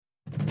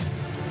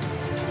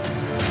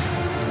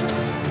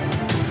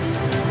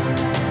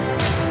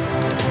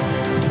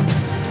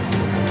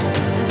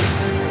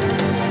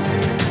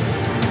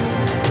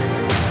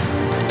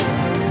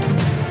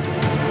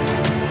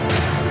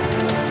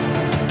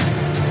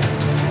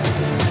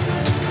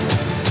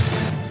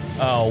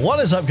What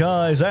is up,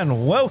 guys,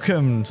 and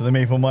welcome to the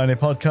Meeple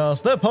Minded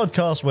Podcast, the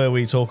podcast where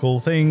we talk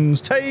all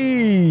things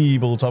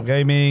tabletop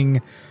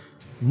gaming.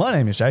 My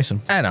name is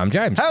Jason. And I'm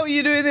James. How are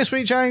you doing this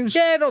week, James?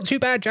 Yeah, not too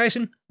bad,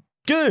 Jason.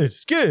 Good.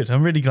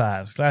 I'm really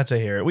glad to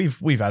hear it.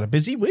 We've had a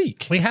busy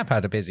week. We have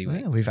had a busy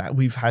week. Yeah,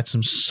 we've had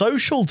some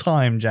social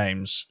time,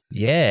 James.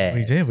 Yeah.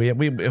 We did. We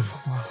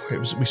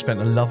spent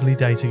a lovely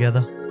day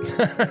together.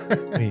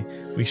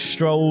 we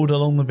strolled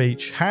along the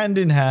beach, hand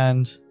in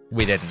hand.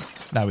 We didn't.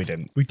 No, we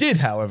didn't. We did,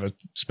 however,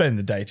 spend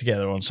the day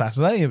together on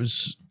Saturday. It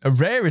was a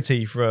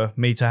rarity for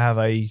me to have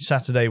a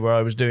Saturday where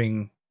I was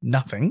doing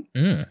nothing.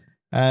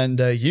 And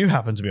you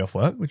happened to be off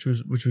work, which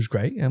was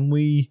great. And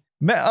we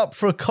met up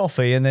for a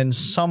coffee and then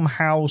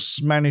somehow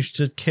managed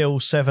to kill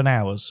 7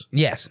 hours.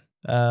 Yes.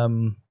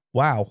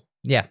 Wow.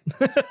 Yeah.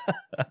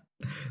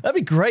 That'd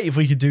be great if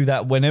we could do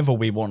that whenever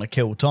we want to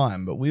kill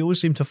time, but we always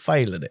seem to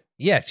fail at it.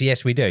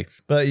 Yes, we do.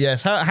 But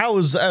yes,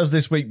 how's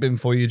this week been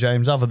for you,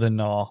 James, other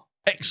than our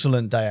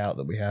excellent day out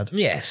that we had?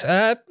 Yes.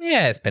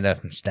 It's been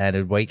a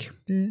standard week.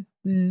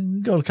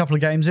 Got a couple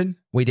of games in.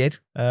 We did.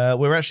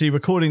 We're actually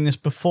recording this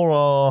before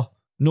our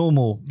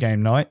normal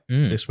game night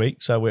this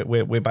week, so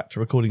we're back to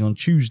recording on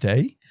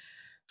Tuesday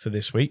for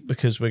this week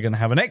because we're going to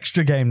have an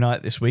extra game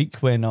night this week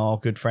when our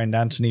good friend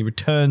Anthony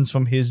returns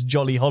from his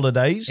jolly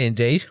holidays.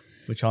 Indeed.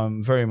 Which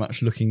I'm very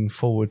much looking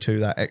forward to,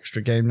 that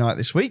extra game night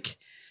this week.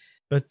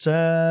 But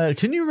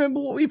can you remember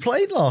what we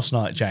played last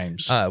night,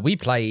 James? We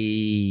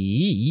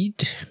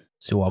played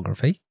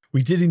Zoography.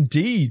 We did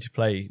indeed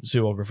play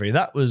Zoography.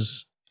 That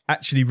was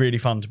actually really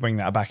fun to bring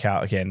that back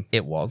out again.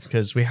 It was.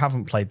 Because we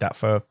haven't played that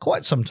for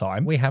quite some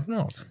time. We have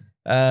not.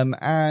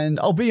 And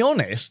I'll be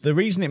honest, the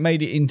reason it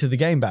made it into the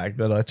game bag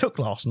that I took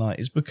last night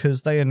is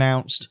because they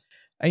announced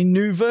a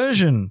new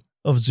version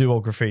of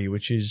Zoography,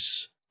 which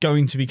is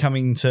going to be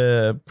coming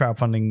to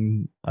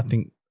crowdfunding, I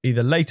think,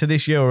 either later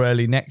this year or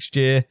early next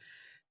year,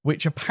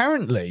 which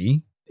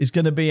apparently is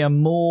going to be a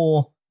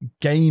more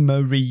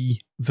gamery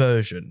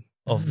version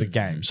of the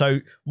game. So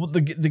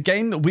the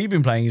game that we've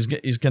been playing is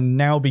going to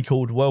now be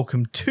called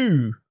Welcome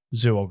to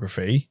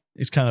Zoography.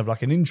 It's kind of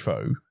like an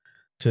intro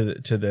to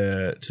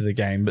the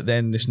game, but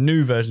then this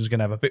new version is going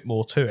to have a bit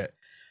more to it.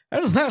 How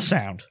does that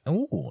sound?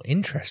 Oh,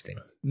 interesting.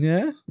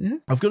 Yeah.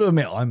 I've got to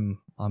admit, I'm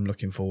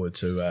looking forward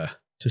to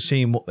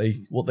seeing what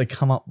they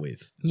come up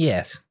with.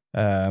 Yes.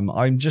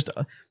 I'm just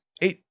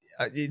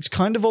it's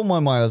kind of on my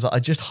mind as I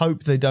just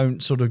hope they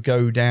don't sort of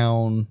go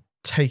down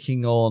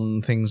taking on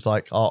things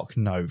like Ark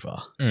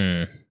Nova.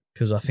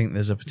 Because I think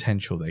there's a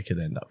potential they could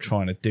end up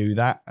trying to do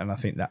that, and I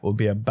think that would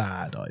be a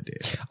bad idea.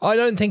 I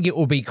don't think it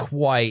will be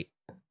quite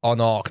on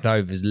Ark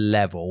Nova's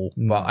level,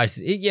 but I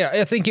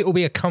think it will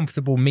be a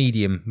comfortable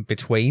medium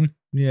between.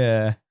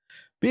 Yeah.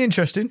 Be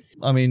interesting.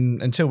 I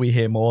mean, until we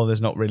hear more,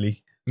 there's not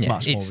really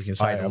much more we can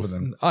say other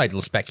than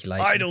idle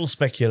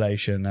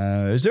speculation.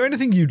 Is there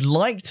anything you'd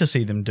like to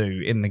see them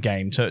do in the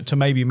game to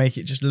maybe make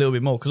it just a little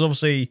bit more? Because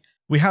obviously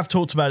we have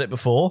talked about it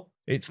before.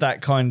 It's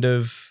that kind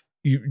of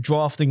you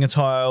drafting a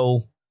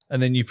tile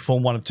and then you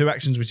perform one of two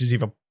actions, which is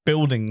either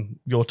building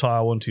your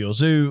tile onto your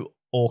zoo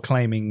or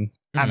claiming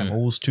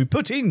animals to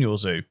put in your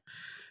zoo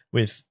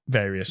with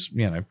various,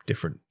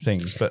 different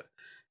things. But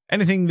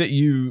anything that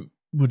you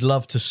would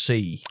love to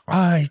see?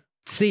 I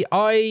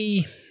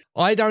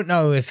don't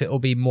know if it'll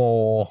be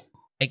more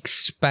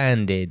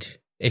expanded,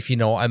 if you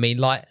know what I mean.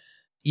 Like,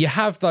 you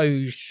have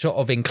those sort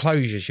of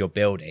enclosures you're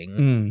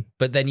building,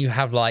 but then you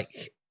have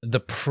like the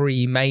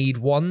pre-made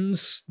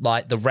ones,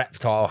 like the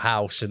reptile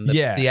house and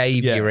the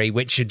aviary,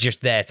 which are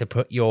just there to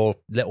put your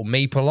little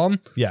meeple on.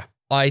 Yeah.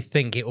 I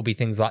think it will be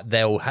things like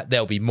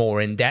they'll be more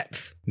in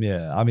depth.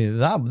 Yeah, I mean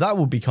that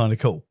would be kind of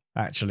cool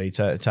actually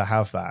to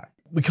have that.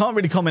 We can't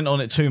really comment on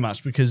it too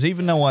much because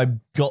even though I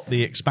got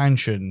the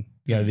expansion,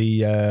 I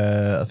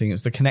think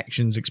it's the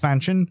Connections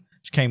expansion,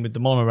 which came with the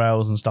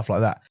monorails and stuff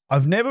like that,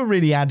 I've never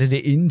really added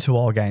it into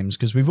our games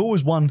because we've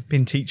always, one,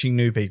 been teaching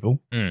new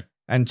people,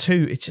 and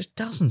two, it just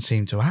doesn't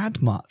seem to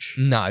add much.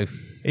 No.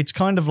 It's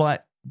kind of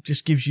like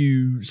just gives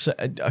you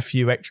a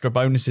few extra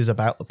bonuses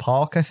about the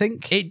park, I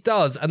think. It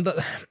does, and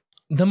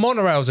the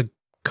monorail's a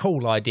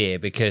cool idea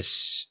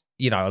because,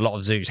 a lot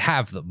of zoos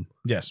have them.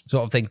 Yes.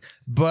 Sort of thing.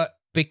 But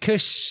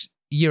because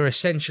you're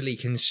essentially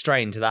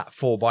constrained to that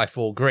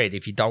 4x4 grid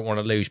if you don't want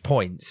to lose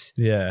points.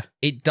 Yeah.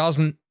 It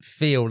doesn't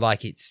feel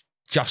like it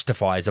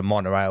justifies a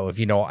monorail, if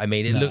you know what I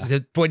mean. It looks,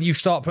 when you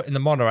start putting the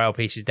monorail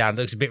pieces down, it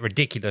looks a bit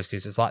ridiculous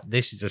because it's like,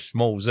 this is a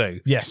small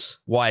zoo. Yes.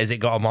 Why has it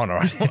got a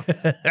monorail?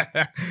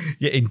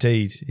 Yeah,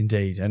 indeed.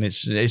 And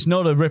it's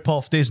not a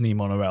rip-off Disney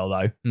monorail,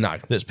 though. No.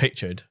 That's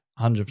pictured.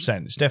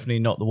 100%. It's definitely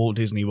not the Walt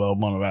Disney World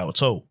monorail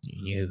at all.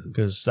 No.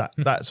 Because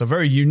that's a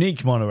very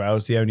unique monorail.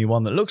 It's the only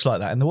one that looks like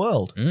that in the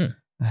world.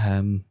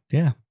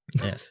 Yeah.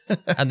 Yes.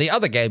 And the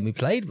other game we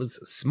played was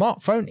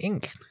Smartphone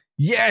Inc.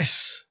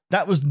 Yes.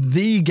 That was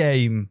the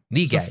game.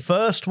 The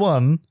first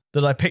one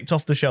that I picked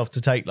off the shelf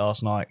to take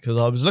last night because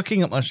I was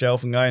looking at my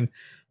shelf and going,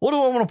 what do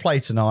I want to play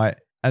tonight?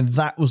 And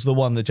that was the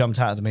one that jumped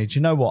out at me. Do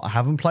you know what? I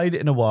haven't played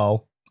it in a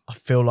while. I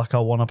feel like I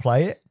want to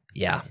play it.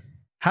 Yeah.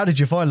 how did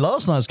you find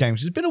last night's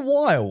games? It's been a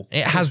while.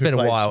 It has been a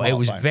while. It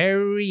was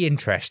very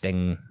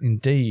interesting.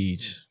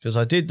 Indeed. Because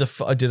I did a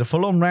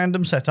full-on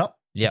random setup,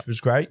 which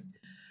was great,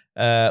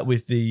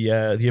 with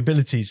the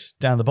abilities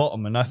down the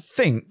bottom. And I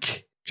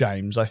think,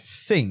 James,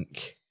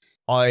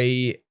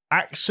 I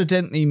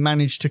accidentally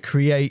managed to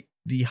create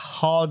the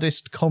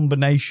hardest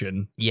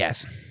combination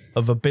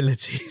of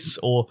abilities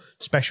or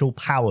special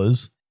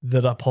powers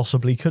that I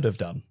possibly could have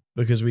done,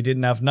 because we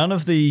didn't have none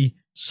of the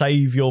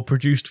save your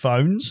produced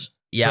phones.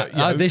 Yeah,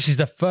 but, this is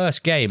the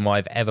first game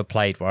I've ever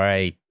played where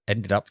I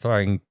ended up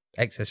throwing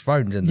excess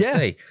phones in the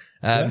sea.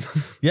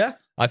 Yeah.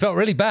 I felt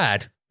really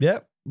bad. Yeah.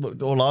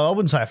 Well, I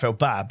wouldn't say I felt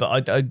bad,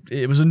 but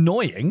it was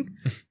annoying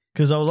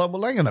because I was like,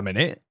 well, hang on a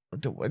minute.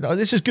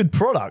 This is good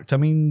product. I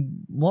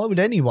mean, why would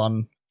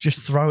anyone just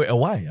throw it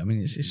away? I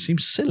mean, it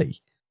seems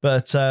silly.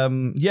 But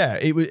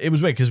it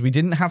was weird because we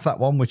didn't have that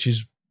one,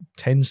 which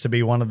tends to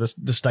be one of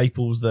the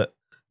staples that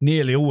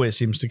nearly always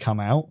seems to come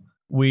out.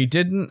 We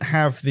didn't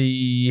have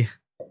the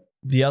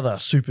other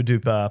super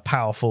duper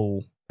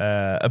powerful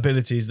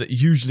abilities that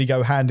usually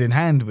go hand in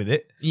hand with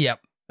it.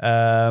 Yep.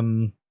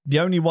 The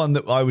only one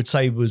that I would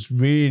say was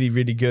really,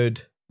 really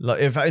good. Like,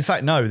 in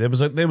fact, no, there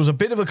was a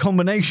bit of a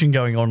combination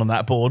going on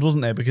that board,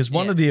 wasn't there? Because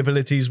one of the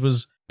abilities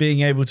was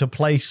being able to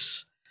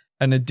place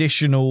an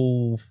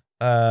additional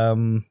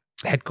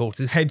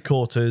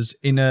headquarters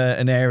in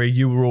an area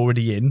you were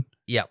already in.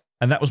 Yep.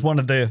 And that was one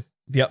of the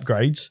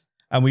upgrades.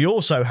 And we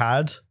also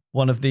had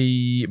one of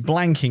the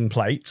blanking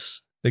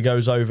plates that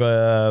goes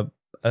over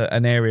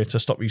an area to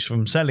stop you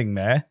from selling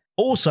there.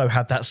 Also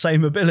had that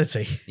same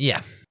ability.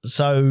 Yeah.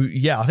 So,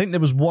 yeah, I think there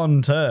was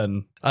one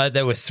turn.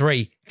 There were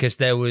three, because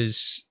there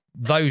was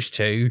those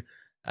two,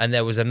 and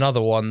there was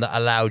another one that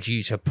allowed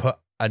you to put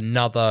a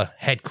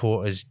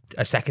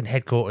second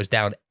headquarters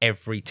down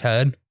every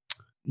turn.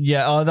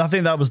 Yeah, I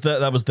think that was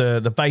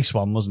the base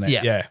one, wasn't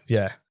it?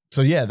 Yeah.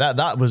 So, yeah,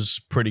 that was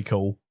pretty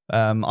cool.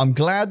 I'm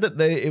glad that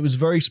it was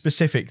very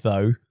specific,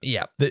 though.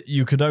 Yeah. That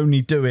you could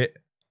only do it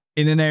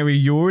in an area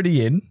you're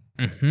already in,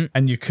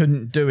 and you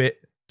couldn't do it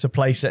to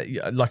place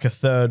it like a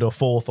third or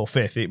fourth or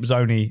fifth. It was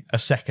only a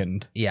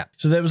second. Yeah.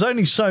 So there was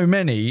only so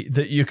many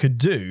that you could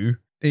do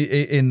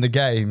in the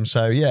game.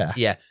 So, yeah.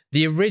 Yeah.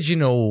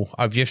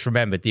 I've just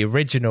remembered, the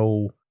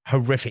original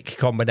horrific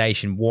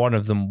combination, one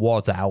of them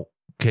was out,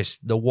 because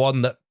the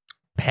one that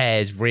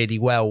pairs really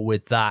well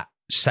with that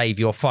save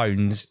your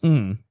phones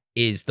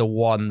is the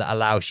one that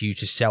allows you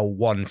to sell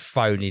one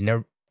phone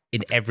in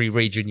every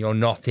region you're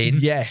not in.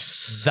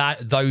 Yes.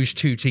 Those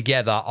two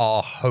together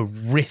are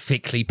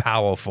horrifically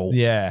powerful.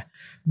 Yeah.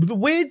 But the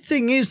weird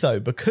thing is, though,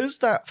 because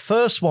that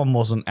first one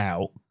wasn't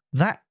out,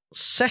 that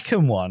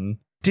second one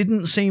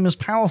didn't seem as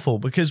powerful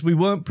because we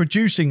weren't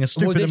producing a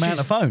stupid amount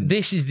of phones.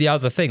 This is the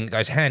other thing that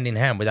goes hand in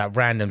hand with that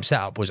random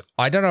setup was,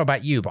 I don't know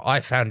about you, but I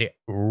found it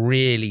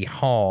really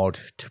hard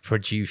to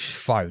produce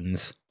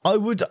phones. I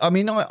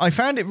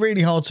found it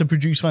really hard to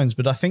produce phones,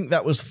 but I think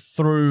that was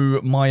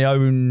through my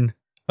own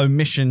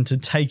omission to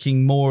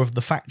taking more of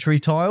the factory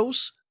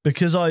tiles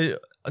because I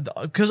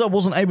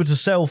wasn't able to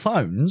sell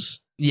phones.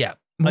 Yeah.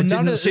 I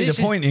didn't see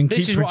the point in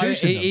keep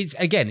producing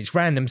them. It's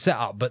random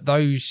setup, but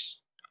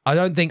those, I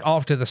don't think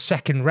after the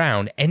second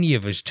round, any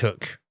of us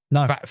took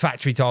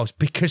factory tiles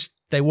because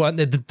they weren't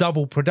the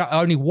double production.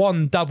 Only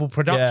one double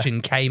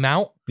production came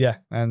out. Yeah,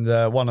 and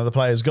one of the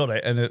players got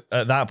it, and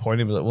at that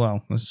point, it was like,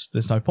 well,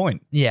 there's no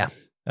point. Yeah.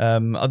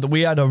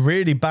 We had a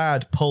really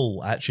bad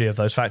pull, actually, of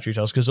those factory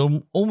tiles because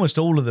almost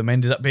all of them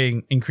ended up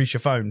being increase your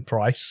phone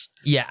price.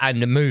 Yeah,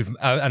 and a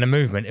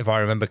movement, if I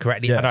remember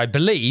correctly. Yeah. And I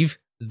believe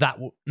that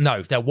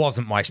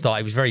wasn't my start.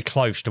 It was very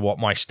close to what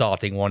my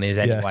starting one is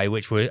anyway,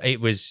 which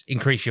was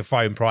increase your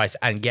phone price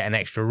and get an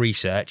extra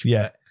research.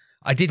 Yeah, but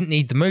I didn't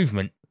need the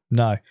movement.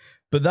 No,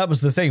 but that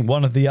was the thing.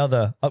 One of the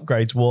other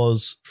upgrades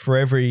was for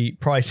every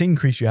price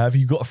increase you have,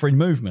 you got a free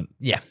movement.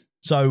 Yeah.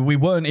 So we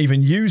weren't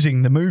even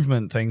using the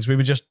movement things. We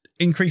were just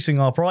increasing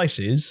our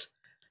prices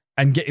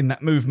and getting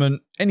that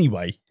movement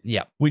anyway.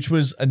 Yeah. Which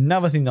was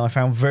another thing that I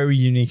found very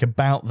unique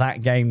about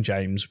that game,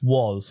 James,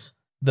 was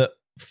that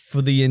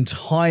for the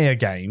entire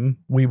game,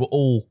 we were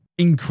all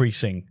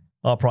increasing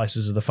our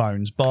prices of the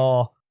phones,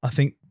 bar, I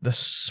think, the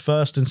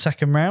first and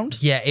second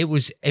round. Yeah, it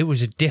was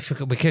a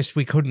difficult, because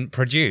we couldn't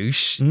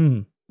produce.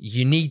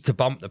 You need to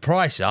bump the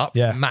price up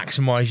to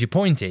maximize your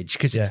pointage,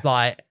 because it's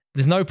like,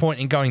 there's no point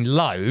in going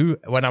low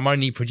when I'm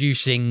only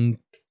producing,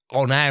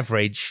 on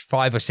average,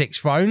 5 or 6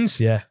 phones.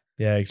 Yeah,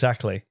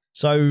 exactly.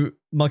 So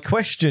my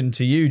question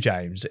to you,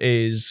 James,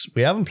 is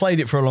we haven't played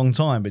it for a long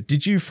time, but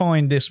did you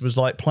find this was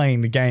like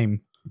playing the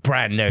game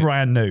brand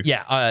new?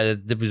 Yeah,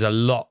 there was a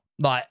lot.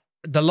 Like,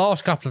 the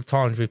last couple of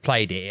times we've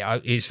played it,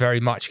 it's very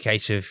much a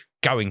case of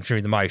going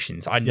through the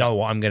motions. I know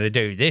what I'm going to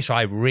do. This,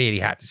 I really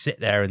had to sit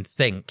there and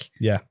think,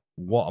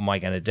 what am I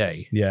going to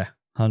do? Yeah,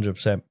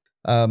 100%.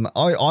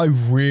 I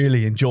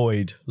really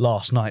enjoyed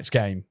last night's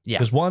game. Yeah.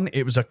 Because one,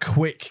 it was a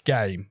quick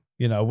game.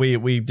 You know,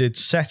 we did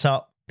set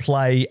up,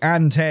 play,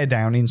 and tear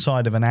down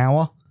inside of an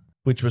hour,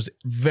 which was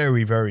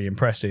very, very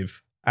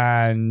impressive.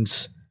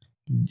 And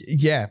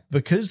Yeah,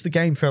 because the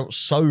game felt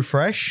so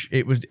fresh,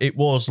 it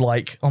was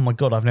like, oh my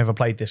God, I've never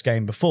played this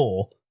game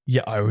before,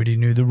 yet I already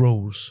knew the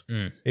rules.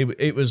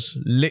 It was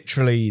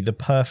literally the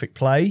perfect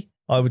play,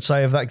 I would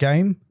say, of that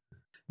game.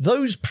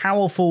 Those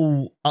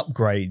powerful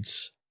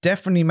upgrades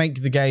definitely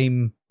make the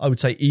game, I would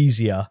say,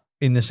 easier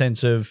in the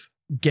sense of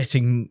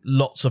getting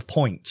lots of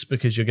points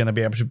because you're going to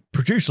be able to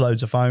produce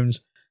loads of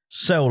phones,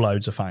 sell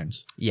loads of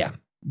phones. Yeah.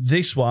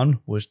 This one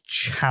was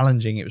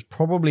challenging. It was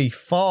probably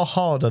far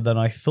harder than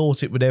I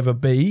thought it would ever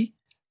be.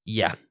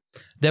 Yeah.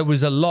 There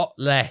was a lot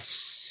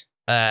less,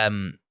 how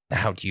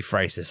do you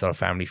phrase this on a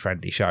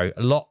family-friendly show?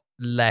 A lot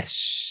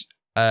less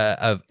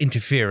of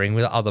interfering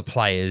with other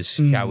players,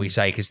 shall we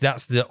say, because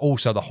that's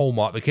also the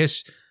hallmark.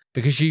 Because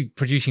you're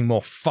producing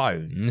more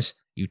phones,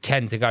 you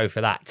tend to go for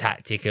that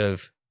tactic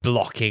of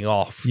blocking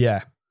off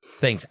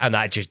things, and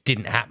that just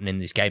didn't happen in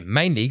this game,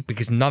 mainly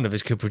because none of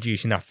us could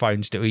produce enough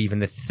phones to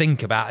even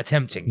think about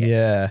attempting it.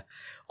 Yeah.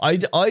 I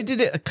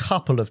did it a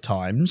couple of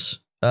times,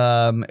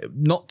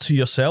 not to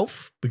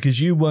yourself, because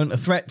you weren't a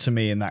threat to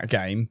me in that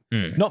game.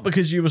 Not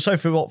because you were so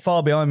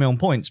far behind me on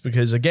points,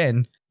 because,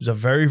 again, it was a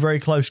very, very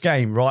close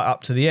game right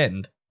up to the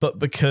end, but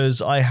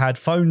because I had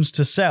phones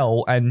to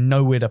sell and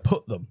nowhere to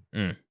put them.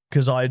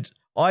 Because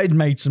I'd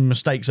made some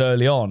mistakes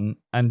early on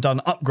and done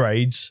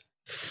upgrades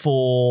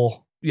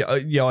for...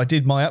 Yeah, I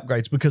did my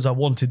upgrades because I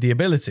wanted the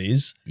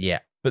abilities. Yeah.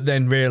 But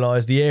then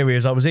realised the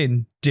areas I was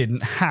in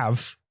didn't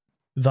have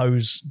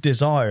those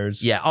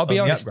desires. Yeah, I'll be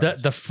honest,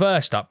 the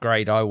first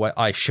upgrade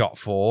I shot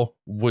for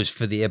was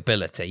for the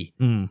ability.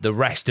 The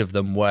rest of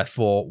them were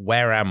for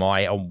where am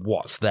I and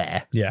what's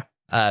there. Yeah.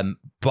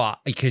 But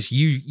because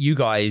you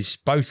guys,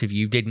 both of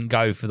you, didn't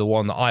go for the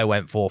one that I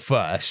went for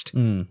first,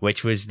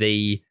 which was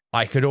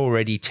I could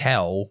already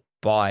tell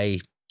by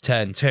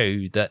turn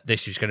 2 that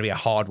this was going to be a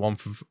hard one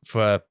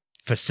for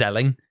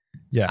selling.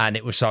 Yeah. And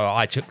it was so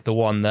I took the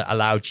one that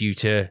allowed you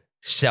to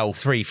sell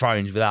 3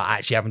 phones without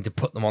actually having to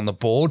put them on the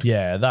board.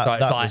 Yeah, that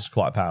was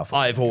quite powerful.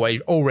 I've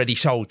already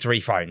sold 3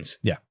 phones.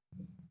 Yeah.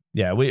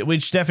 Yeah,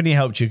 which definitely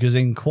helped you because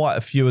in quite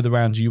a few of the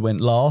rounds you went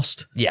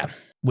last. Yeah.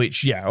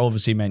 Which,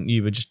 obviously meant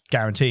you were just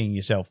guaranteeing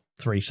yourself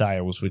 3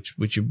 sales,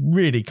 which you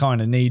really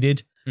kind of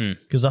needed.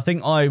 Because I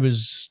think I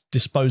was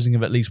disposing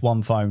of at least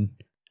 1 phone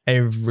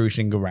every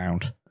single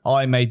round.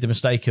 I made the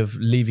mistake of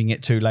leaving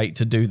it too late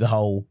to do the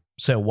whole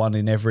sell 1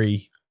 in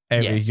every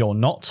area you're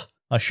not.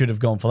 I should have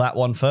gone for that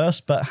one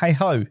first, but hey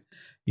ho,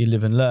 you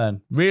live and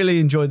learn. Really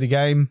enjoyed the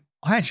game.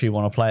 I actually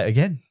want to play it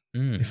again,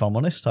 if I'm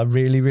honest. I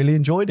really, really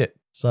enjoyed it.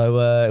 So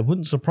it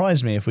wouldn't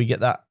surprise me if we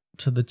get that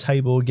to the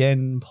table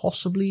again,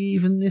 possibly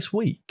even this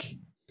week.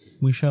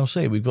 We shall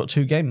see. We've got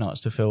 2 game nights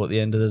to fill at the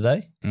end of the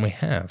day. We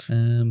have.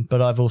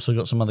 But I've also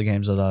got some other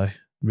games that I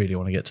really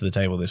want to get to the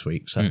table this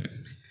week. So,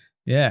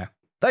 yeah.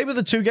 They were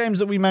the 2 games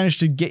that we managed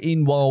to get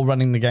in while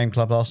running the game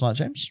club last night,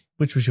 James.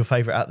 Which was your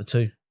favourite out of the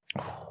 2?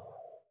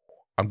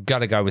 I'm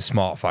going to go with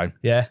smartphone.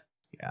 Yeah?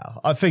 Yeah,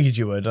 I figured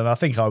you would, and I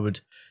think I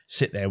would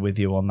sit there with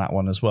you on that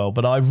one as well.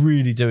 But I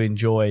really do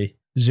enjoy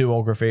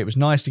Zoography. It was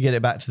nice to get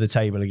it back to the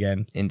table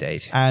again.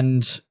 Indeed.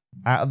 And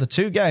out of the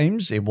 2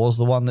 games, it was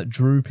the one that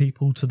drew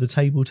people to the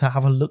table to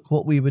have a look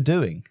what we were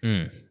doing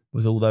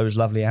with all those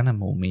lovely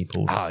animal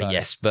meeples. Oh,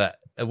 yes, but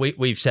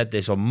we've said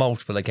this on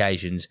multiple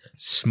occasions.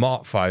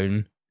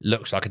 Smartphone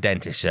looks like a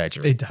dentist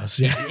surgery. It does,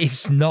 yeah.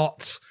 It's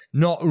not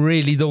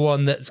really the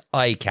one that's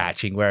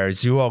eye-catching,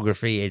 whereas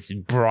Zoography is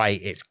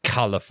bright, it's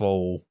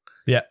colourful.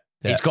 Yeah.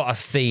 It's got a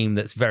theme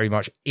that's very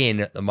much in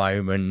at the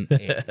moment.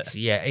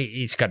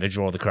 It's going to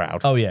draw the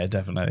crowd. Oh, yeah,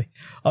 definitely.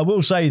 I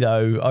will say,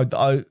 though,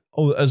 I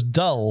as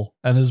dull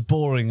and as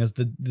boring as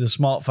the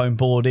smartphone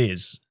board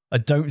is, I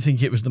don't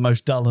think it was the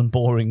most dull and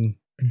boring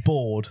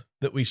board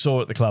that we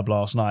saw at the club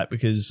last night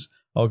because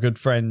our good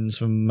friends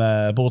from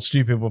Board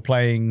Stupid were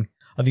playing,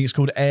 I think it's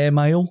called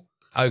Airmail.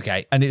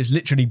 Okay. And it's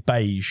literally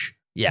beige.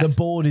 Yes. The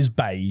board is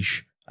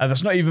beige. And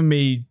that's not even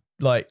me,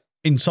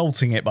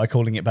 insulting it by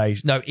calling it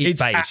beige. No,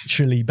 it's beige.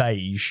 Actually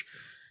beige.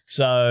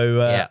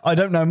 So I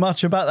don't know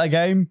much about that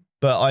game,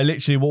 but I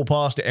literally walked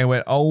past it and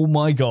went, oh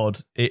my God,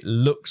 it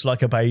looks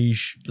like a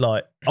beige,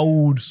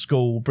 old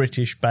school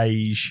British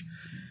beige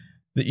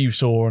that you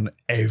saw on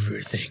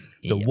everything.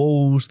 The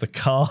walls, the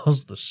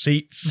cars, the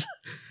seats,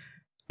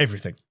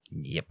 everything.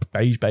 Yep.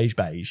 Beige, beige,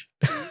 beige.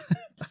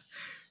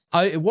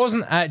 It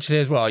wasn't actually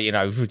as well,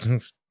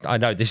 I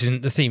know this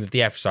isn't the theme of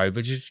the episode,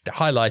 but just to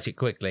highlight it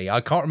quickly.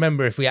 I can't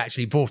remember if we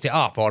actually brought it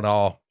up on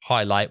our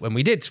highlight when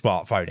we did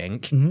Smartphone Inc.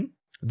 Mm-hmm.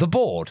 The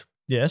board.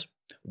 Yes.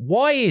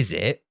 Why is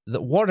it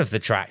that one of the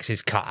tracks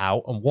is cut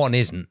out and one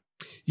isn't?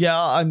 Yeah,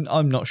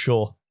 I'm not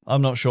sure.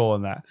 I'm not sure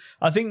on that.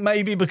 I think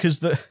maybe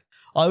because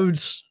I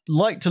would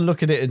like to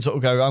look at it and sort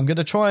of go, I'm going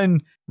to try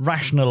and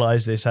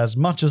rationalize this as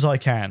much as I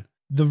can.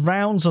 The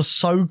rounds are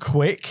so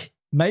quick.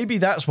 Maybe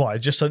that's why,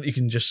 just so that you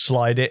can just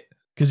slide it.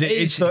 Because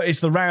it's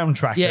the round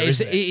tracker,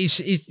 isn't it?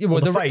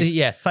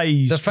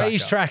 The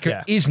phase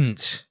tracker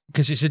isn't,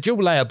 because it's a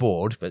dual layer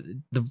board, but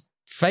the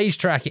phase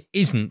tracker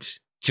isn't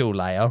dual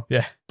layer.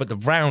 Yeah. But the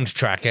round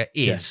tracker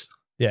is. Yes.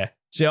 Yeah.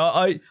 See,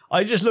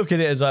 I just look at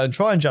it as and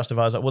try and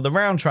justify it. Well, the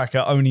round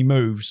tracker only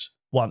moves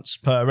once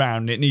per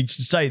round. It needs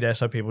to stay there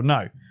so people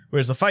know.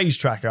 Whereas the phase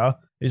tracker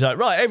is like,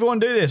 right, everyone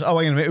do this. Oh,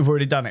 wait a minute, we've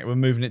already done it. We're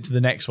moving it to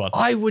the next one.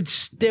 I would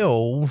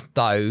still,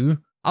 though,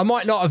 I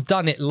might not have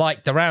done it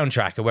like the round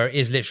tracker where it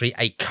is literally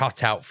a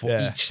cutout for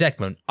each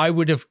segment. I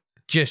would have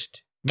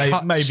just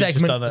cut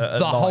segment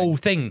the whole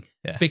thing.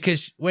 Yeah.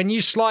 Because when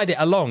you slide it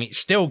along, it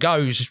still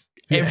goes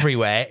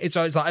everywhere.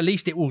 So it's like, at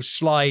least it will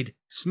slide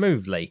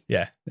smoothly.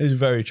 Yeah, it's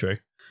very true.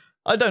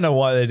 I don't know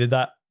why they did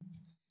that.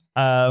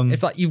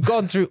 It's like you've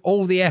gone through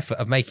all the effort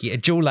of making it a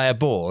dual layer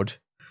board.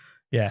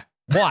 Yeah.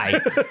 Why?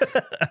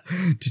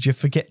 Did you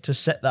forget to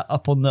set that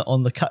up on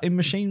the cutting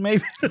machine,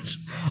 maybe?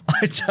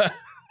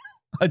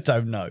 I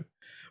don't know.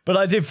 But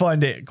I did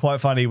find it quite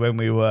funny when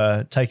we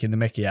were taking the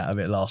mickey out of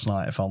it last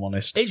night, if I'm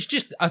honest. It's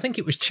just, I think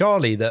it was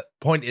Charlie that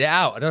pointed it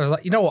out. And I was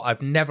like, you know what?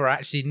 I've never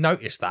actually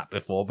noticed that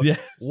before. But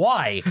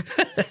why?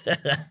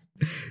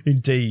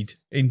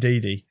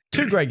 Indeedy.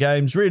 2 great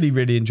games. Really,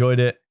 really enjoyed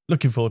it.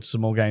 Looking forward to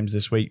some more games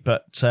this week.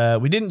 But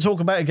we didn't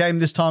talk about a game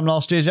this time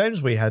last year,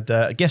 James. We had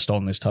a guest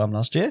on this time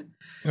last year.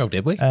 Oh,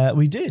 did we?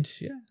 We did,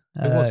 yeah.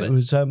 Who was it? It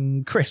was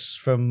Chris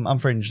from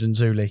Unfringed and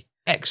Zuli.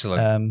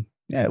 Excellent.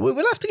 Yeah, we'll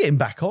have to get him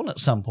back on at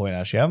some point,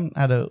 actually. I haven't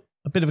had a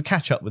bit of a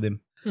catch-up with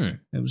him.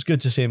 It was good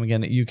to see him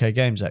again at UK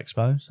Games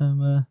Expo.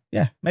 So,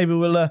 maybe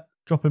we'll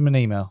drop him an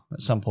email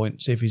at some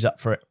point, see if he's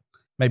up for it.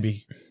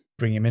 Maybe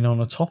bring him in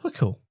on a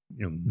topical.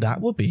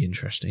 That would be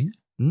interesting.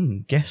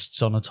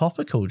 Guests on a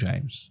topical,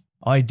 James.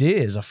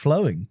 Ideas are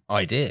flowing.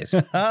 Ideas.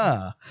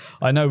 I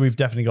know we've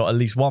definitely got at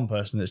least one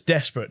person that's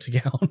desperate to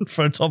get on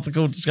for a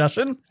topical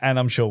discussion, and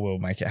I'm sure we'll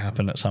make it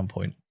happen at some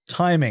point.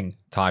 Timing.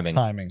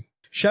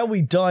 Shall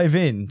we dive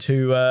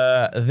into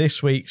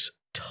this week's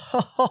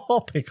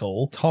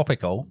topical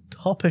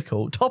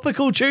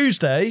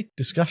Tuesday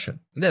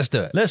discussion? Let's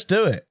do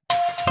it.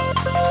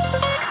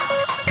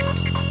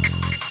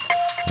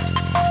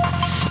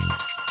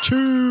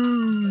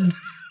 Tune.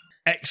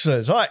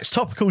 Excellent. All right, it's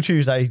Topical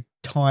Tuesday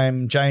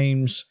time,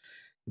 James.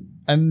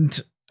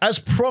 And as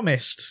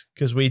promised,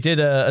 because we did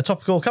a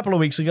topical a couple of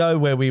weeks ago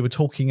where we were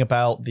talking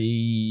about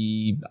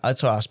the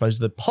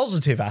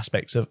positive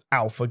aspects of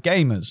alpha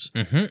gamers.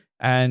 Mm-hmm.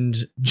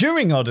 And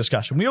during our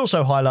discussion, we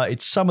also highlighted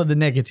some of the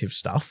negative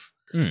stuff.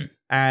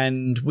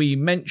 And we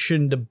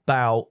mentioned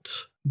about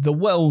the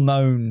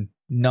well-known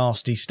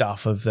nasty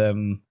stuff of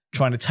them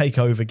trying to take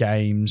over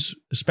games,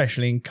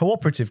 especially in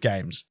cooperative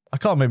games. I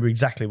can't remember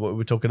exactly what we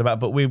were talking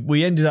about, but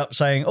we ended up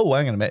saying, oh,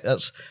 hang on a minute,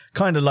 that's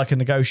kind of like a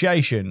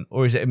negotiation,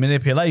 or is it a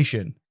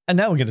manipulation? And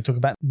now we're going to talk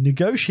about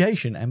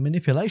negotiation and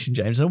manipulation,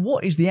 James, and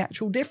what is the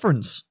actual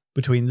difference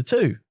between the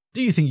two?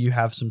 Do you think you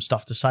have some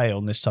stuff to say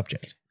on this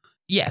subject?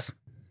 Yes.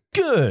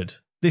 Good.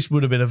 This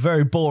would have been a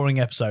very boring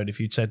episode if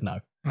you'd said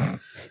no.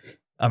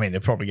 I mean,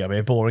 they're probably going to be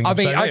a boring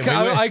episode.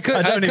 I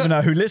don't even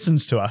know who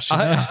listens to us.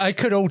 I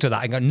could alter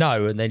that and go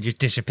no, and then just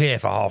disappear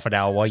for half an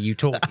hour while you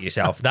talk to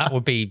yourself. That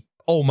would be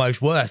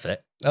almost worth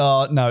it.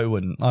 No, it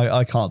wouldn't.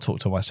 I can't talk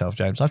to myself,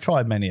 James. I've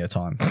tried many a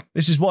time.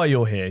 This is why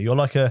you're here. You're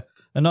like a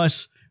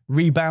nice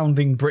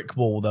rebounding brick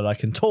wall that I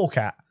can talk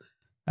at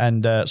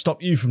and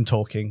stop you from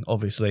talking,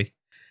 obviously.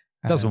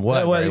 Doesn't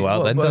work very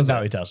well then, does it?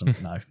 No, it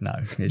doesn't. No.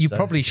 You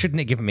probably shouldn't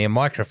have given me a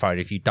microphone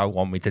if you don't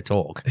want me to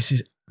talk. This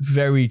is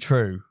very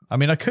true. I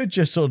mean, I could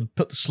just sort of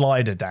put the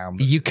slider down.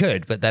 You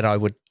could, but then I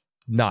would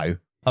know.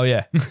 Oh,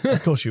 yeah.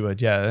 Of course you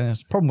would, yeah.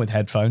 It's a problem with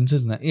headphones,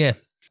 isn't it? Yeah.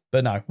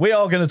 But no, we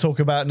are going to talk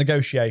about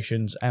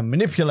negotiations and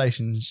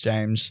manipulations,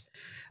 James.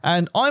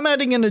 And I'm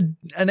adding in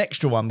an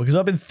extra one because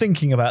I've been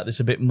thinking about this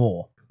a bit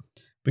more.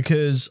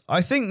 Because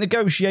I think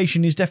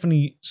negotiation is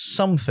definitely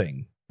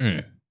something.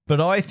 But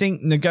I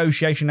think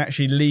negotiation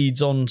actually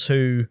leads on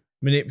to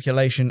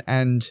manipulation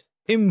and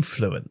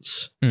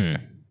influence.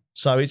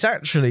 So it's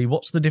actually,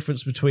 what's the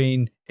difference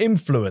between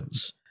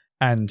influence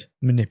and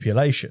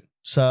manipulation?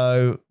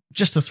 So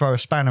just to throw a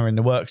spanner in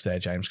the works there,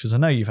 James, because I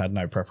know you've had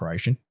no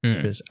preparation.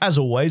 Because as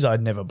always,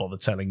 I'd never bother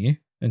telling you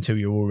until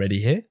you're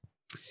already here.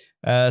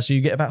 So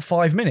you get about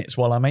 5 minutes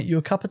while I make you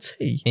a cup of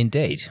tea.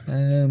 Indeed.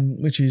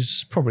 Which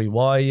is probably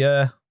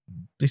why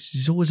this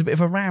is always a bit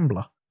of a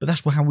rambler. But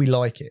that's how we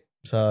like it.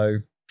 So,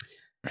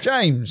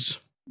 James,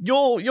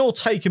 your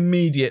take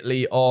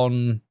immediately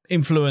on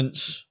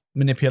influence,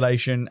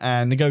 manipulation,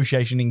 and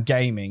negotiation in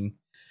gaming.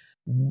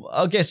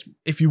 I guess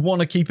if you want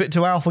to keep it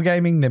to alpha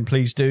gaming, then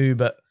please do.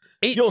 But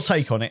your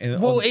take on it.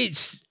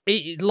 It's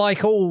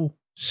like all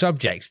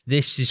subjects.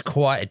 This is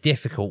quite a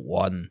difficult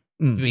one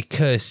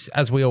because,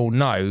 as we all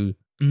know,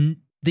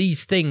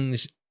 these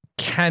things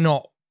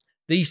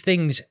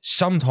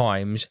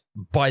sometimes,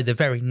 by the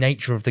very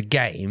nature of the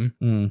game,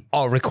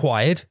 are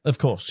required. Of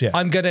course, yeah.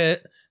 I'm gonna.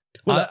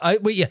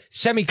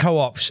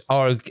 Semi-co-ops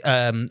are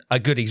a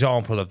good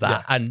example of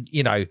that, and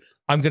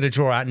I'm going to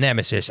draw out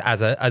Nemesis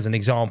as an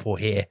example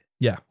here.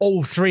 Yeah,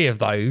 all 3 of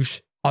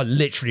those are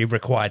literally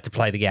required to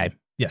play the game.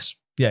 Yes,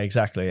 yeah,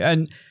 exactly.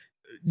 And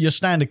your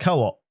standard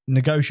co-op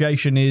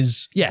negotiation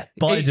is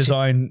by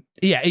design.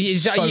 Yeah,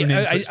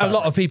 a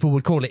lot of people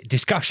would call it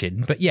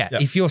discussion, but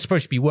if you're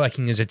supposed to be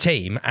working as a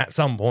team, at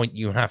some point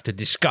you have to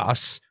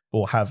discuss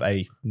or have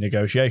a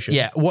negotiation.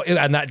 Yeah,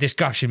 and that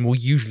discussion will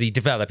usually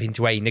develop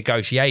into a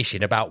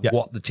negotiation about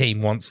what the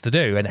team wants to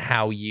do and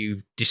how you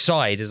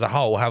decide as a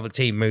whole how the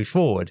team moves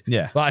forward.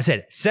 Yeah. Like I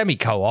said,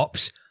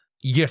 semi-co-ops,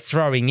 you're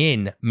throwing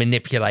in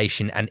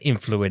manipulation and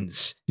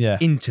influence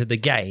into the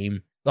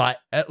game. Like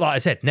I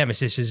said,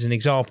 Nemesis is an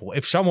example.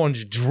 If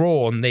someone's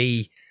drawn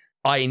the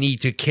I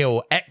need to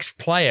kill X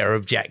player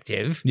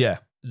objective,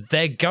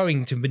 they're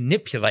going to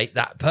manipulate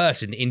that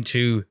person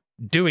into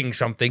doing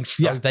something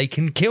so they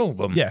can kill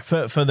them. Yeah,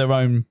 for their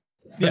own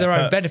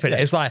benefit.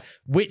 It's like,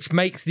 which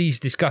makes these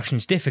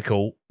discussions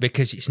difficult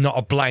because it's not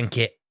a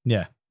blanket.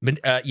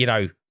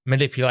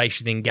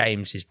 Manipulation in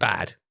games is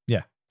bad.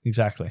 Yeah,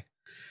 exactly.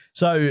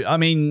 So, I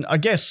mean, I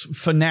guess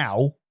for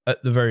now,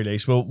 at the very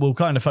least, we'll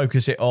kind of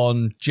focus it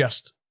on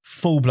just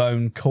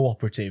full-blown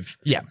cooperative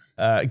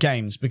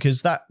games,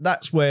 because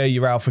that's where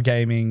your alpha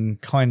gaming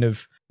kind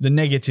of the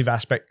negative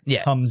aspect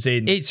comes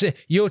in. It's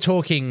you're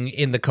talking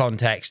in the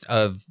context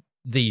of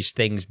these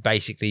things,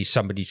 basically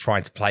somebody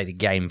trying to play the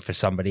game for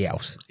somebody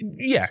else.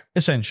 Yeah,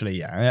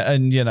 essentially,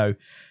 and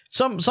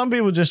some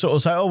people just sort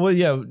of say, oh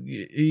well,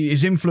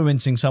 he's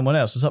influencing someone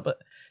else. But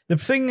the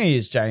thing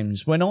is,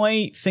 James, when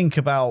I think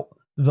about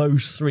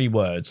those three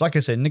words, like I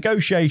said,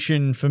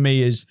 negotiation for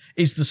me is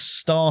the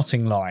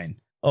starting line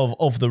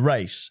of the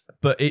race,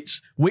 but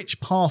it's which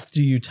path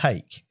do you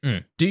take?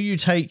 Do you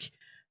take,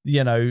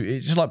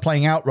 it's just like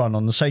playing Outrun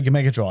on the Sega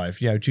Mega Drive.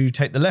 Do you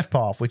take the left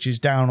path, which is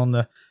down on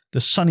the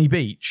sunny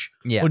beach,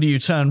 or do you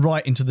turn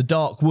right into the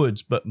dark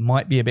woods, but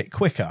might be a bit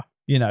quicker?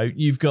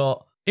 You've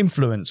got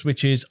influence,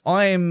 which is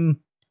I'm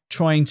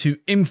trying to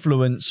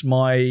influence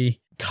my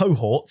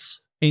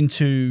cohorts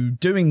into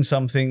doing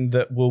something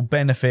that will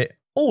benefit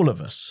all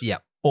of us. Yeah.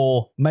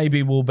 Or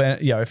maybe will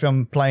if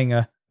I'm playing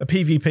a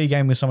PvP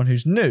game with someone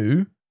who's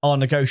new, our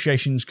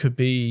negotiations could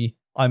be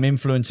I'm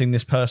influencing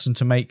this person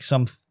to make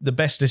the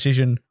best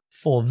decision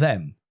for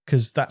them,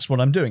 because that's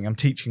what I'm doing. I'm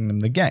teaching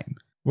them the game.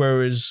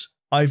 Whereas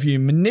I view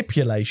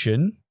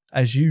manipulation,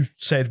 as you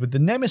said with the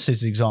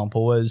Nemesis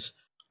example, as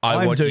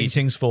I'm doing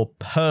things for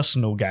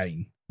personal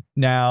gain.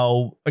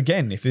 Now,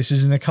 again, if this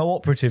is in a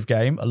cooperative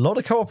game, a lot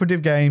of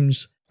cooperative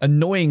games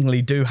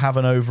annoyingly do have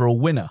an overall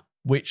winner,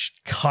 which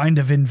kind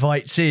of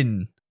invites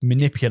in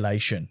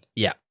manipulation.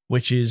 Yeah.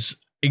 Which is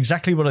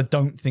exactly what I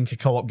don't think a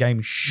co-op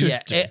game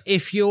should do.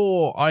 If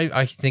I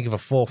can think of a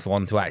fourth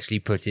one to actually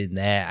put in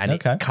there, and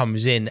it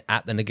comes in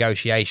at the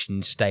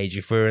negotiation stage,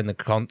 if we're in the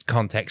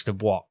context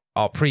of what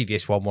our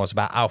previous one was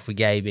about alpha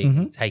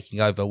gaming taking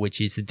over, which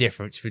is the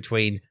difference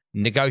between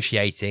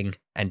negotiating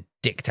and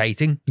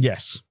dictating.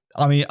 Yes.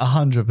 I mean,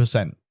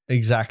 100%.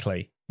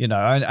 Exactly.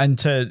 And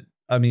to,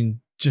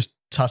 just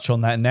touch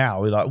on that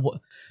now, like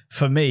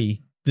for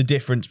me, the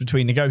difference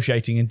between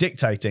negotiating and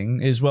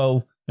dictating is,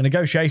 well, a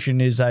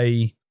negotiation is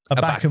a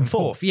back and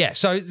forth. Yeah.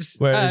 So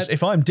whereas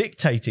if I'm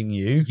dictating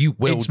you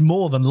will. It's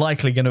more than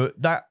likely going to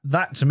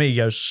that to me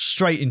goes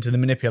straight into the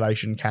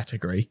manipulation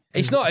category.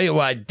 It's not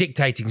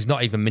dictating is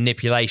not even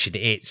manipulation.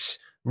 It's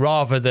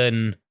rather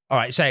than, all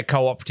right, say a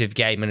cooperative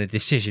game and a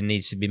decision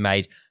needs to be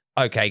made.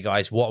 Okay,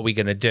 guys, what are we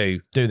going to do?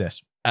 Do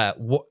this.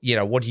 What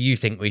do you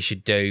think we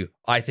should do?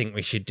 I think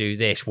we should do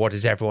this. What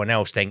does everyone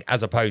else think?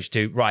 As opposed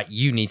to, right,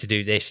 you need to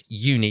do this.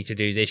 You need to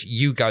do this.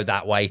 You go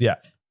that way. Yeah.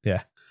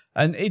 Yeah.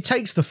 And it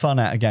takes the fun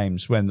out of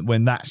games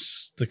when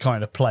that's the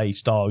kind of play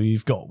style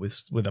you've got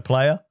with a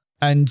player.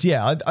 And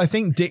yeah, I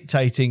think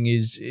dictating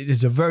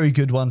is a very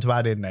good one to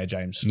add in there,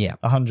 James. Yeah.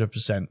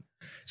 100%.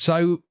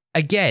 So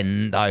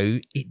again, though,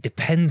 it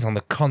depends on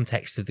the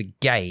context of the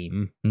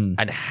game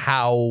and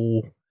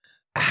how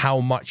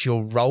much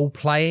you're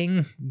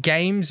role-playing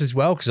games as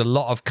well, because a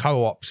lot of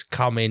co-ops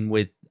come in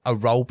with a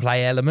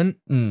role-play element.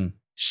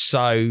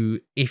 So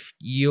if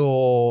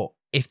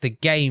the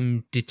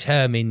game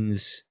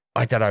determines,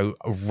 I don't know,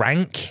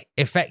 rank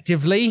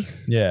effectively,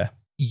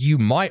 you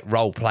might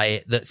role-play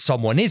it that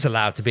someone is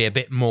allowed to be a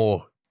bit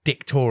more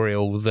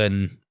dictatorial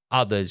than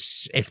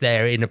others if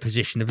they're in a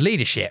position of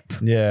leadership.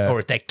 Or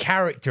if their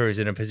character is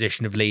in a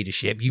position of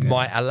leadership, you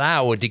might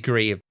allow a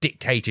degree of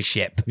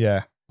dictatorship.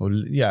 Yeah. Well,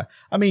 yeah.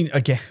 I mean,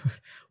 again,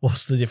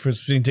 what's the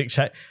difference between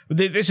dictator?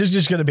 This is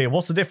just going to be,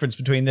 what's the difference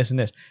between this and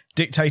this?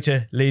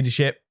 Dictator,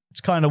 leadership, it's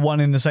kind of one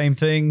in the same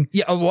thing.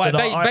 Yeah, well,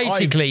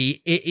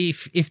 basically,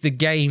 if the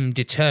game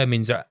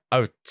determines a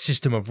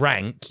system of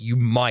rank, you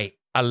might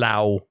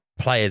allow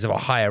players of a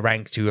higher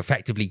rank to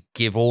effectively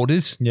give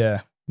orders.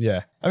 Yeah,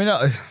 yeah. I mean,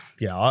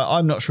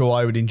 I'm not sure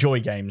I would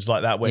enjoy games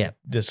like that where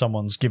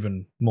someone's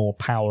given more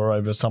power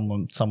over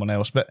someone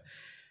else. But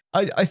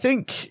I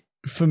think,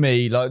 for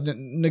me, like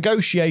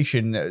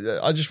negotiation,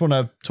 I just want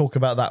to talk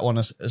about that one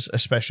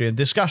especially. A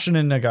discussion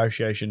and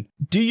negotiation.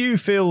 Do you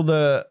feel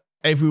that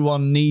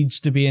everyone needs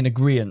to be in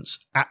agreement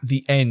at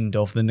the end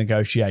of the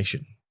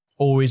negotiation?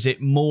 Or is it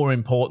more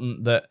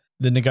important that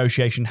the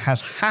negotiation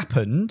has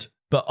happened,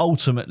 but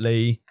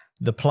ultimately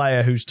the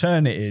player whose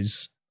turn it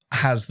is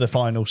has the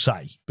final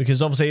say?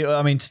 Because obviously,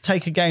 I mean, to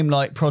take a game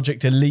like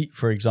Project Elite,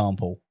 for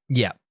example.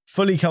 Yeah.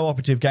 Fully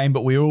cooperative game,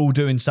 but we're all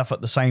doing stuff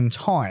at the same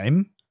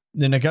time.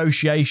 The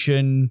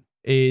negotiation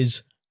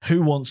is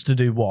who wants to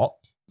do what.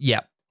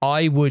 Yeah.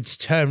 I would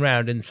turn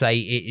around and say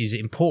it is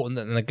important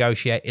that the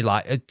negotiate,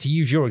 like to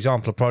use your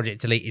example of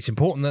Project Elite, it's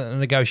important that the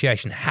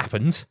negotiation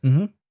happens,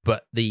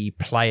 but the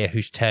player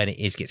whose turn it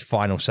is gets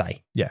final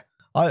say. Yeah,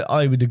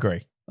 I would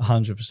agree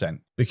 100%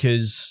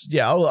 because,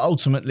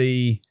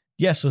 ultimately,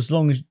 yes, as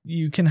long as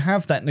you can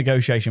have that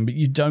negotiation, but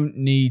you don't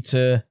need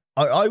to,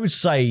 I would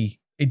say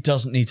it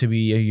doesn't need to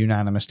be a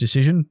unanimous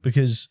decision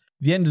because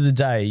at the end of the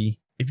day,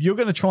 if you're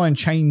going to try and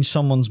change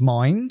someone's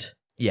mind,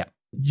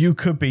 you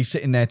could be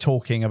sitting there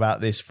talking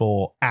about this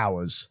for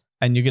hours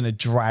and you're going to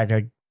drag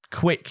a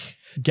quick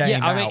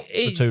game out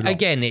for too long.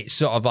 Again, it's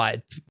sort of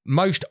like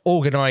most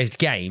organised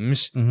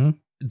games,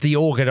 the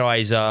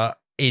organiser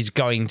is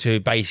going to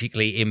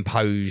basically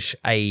impose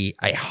a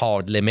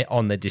hard limit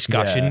on the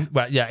discussion.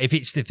 But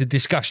if the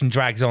discussion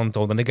drags on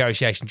or the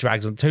negotiation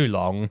drags on too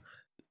long,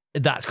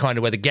 that's kind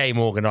of where the game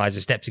organiser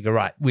steps in and go,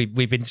 right,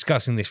 we've been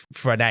discussing this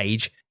for an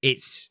age.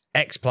 It's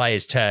X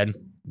player's turn.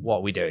 What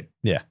are we doing?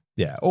 Yeah.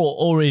 Yeah,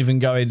 or even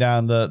going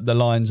down the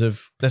lines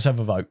of let's have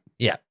a vote.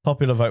 Yeah,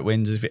 popular vote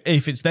wins.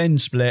 If it's then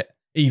split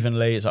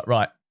evenly, it's like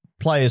right,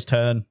 player's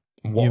turn.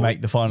 You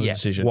make the final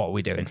decision. What are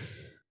we doing?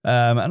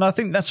 And I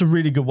think that's a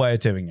really good way of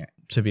doing it,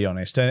 to be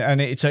honest.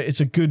 And it's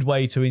a good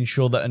way to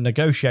ensure that a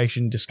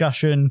negotiation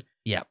discussion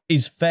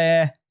is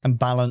fair and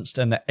balanced,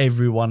 and that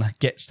everyone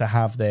gets to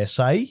have their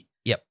say.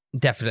 Yep,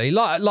 definitely.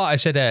 Like I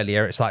said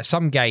earlier, it's like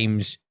some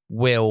games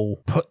will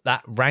put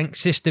that rank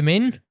system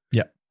in.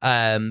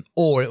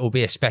 Or it will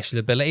be a special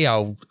ability.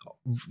 I'll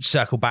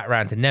circle back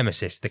around to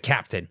Nemesis, the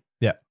captain.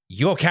 Yeah.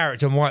 Your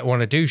character might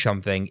want to do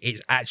something.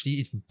 It's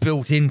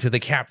built into the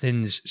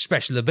captain's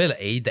special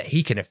ability that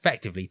he can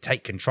effectively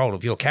take control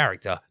of your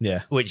character.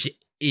 Yeah. Which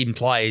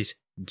implies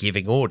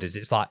giving orders.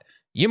 It's like,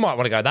 you might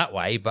want to go that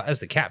way, but as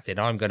the captain,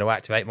 I'm going to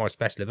activate my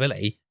special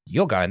ability.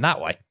 You're going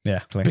that way.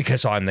 Yeah.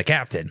 Because I'm the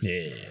captain.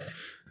 Yeah.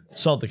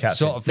 Sod the captain.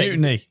 Sort of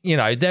thing.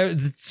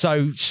 Mutiny.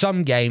 So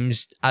some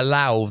games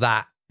allow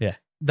that.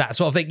 That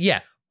sort of thing. Yeah.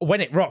 When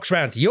it rocks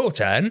round to your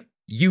turn,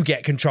 you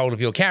get control of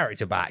your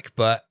character back.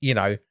 But,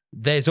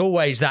 there's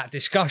always that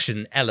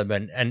discussion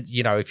element. And,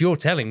 if you're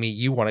telling me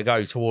you want to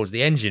go towards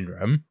the engine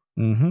room,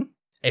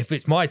 if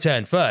it's my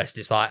turn first,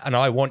 it's like, and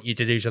I want you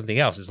to do something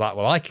else, it's like,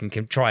 well, I can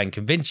try and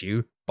convince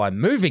you by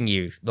moving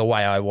you the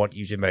way I want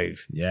you to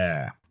move.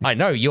 Yeah. I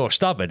know you're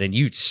stubborn and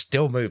you'd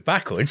still move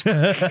backwards.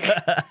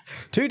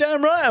 Too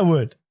damn right I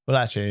would. Well,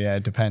 actually, yeah,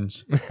 it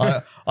depends.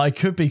 I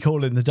could be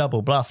calling the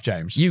double bluff,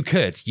 James. You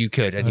could.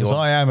 And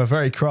I am a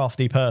very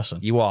crafty person.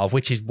 You are,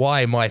 which is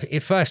why my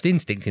first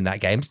instinct in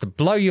that game is to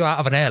blow you out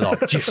of an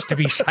airlock just to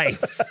be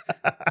safe.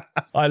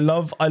 I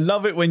love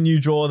it when you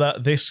draw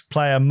that this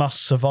player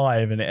must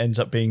survive and it ends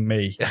up being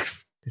me.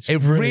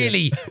 It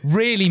really,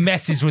 really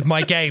messes with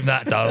my game,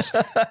 that does.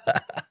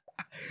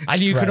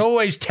 And you can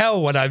always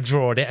tell when I've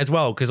drawn it as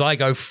well, because I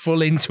go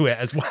full into it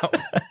as well.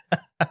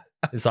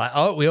 It's like,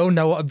 oh, we all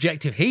know what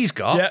objective he's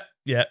got.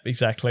 Yeah,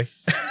 exactly.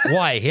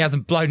 Why? He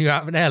hasn't blown you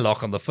out of an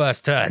airlock on the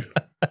first turn.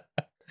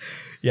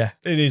 Yeah,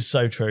 it is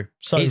so true.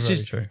 It's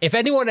very true. If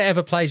anyone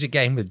ever plays a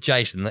game with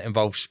Jason that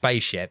involves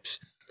spaceships,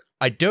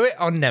 I do it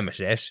on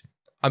Nemesis.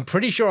 I'm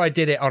pretty sure I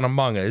did it on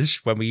Among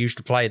Us when we used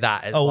to play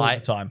that. It's all the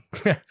time.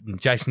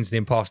 Jason's the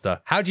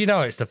imposter. How do you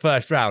know it's the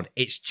first round?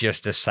 It's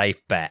just a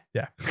safe bet.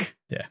 Yeah.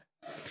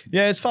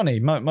 Yeah, it's funny.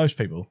 Most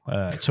people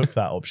took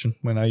that option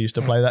when I used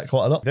to play that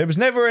quite a lot. There was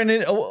never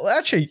any...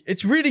 Actually,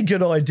 it's a really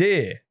good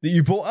idea that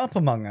you brought up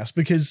Among Us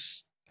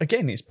because,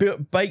 again, it's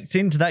baked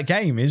into that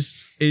game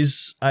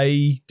is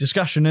a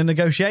discussion and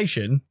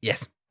negotiation.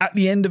 Yes. At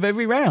the end of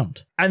every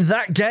round. And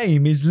that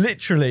game is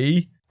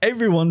literally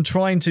everyone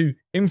trying to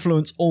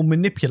influence or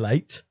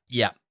manipulate.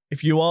 Yeah.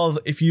 If you are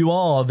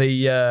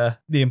the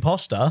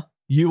imposter,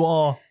 you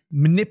are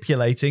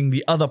manipulating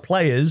the other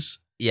players.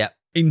 Yeah.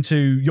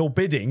 Into your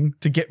bidding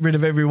to get rid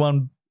of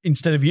everyone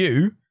instead of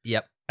you.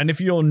 Yep. And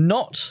if you're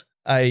not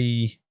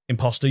a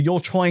imposter, you're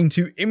trying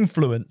to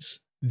influence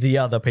the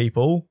other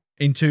people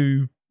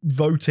into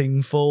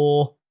voting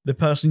for the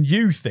person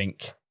you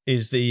think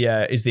is the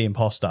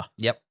imposter.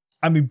 Yep.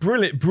 I mean,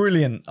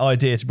 brilliant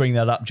idea to bring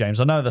that up, James.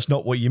 I know that's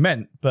not what you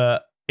meant,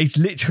 but it's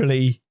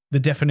literally the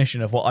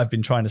definition of what I've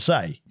been trying to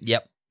say.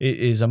 Yep. It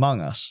is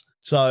Among Us.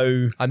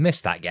 So I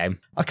missed that game.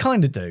 I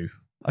kind of do.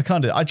 I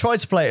tried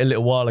to play it a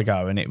little while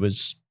ago and it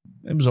was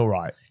all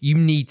right. You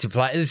need to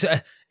play.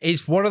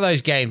 It's one of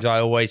those games I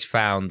always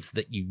found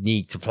that you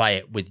need to play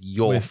it with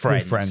your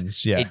friends. With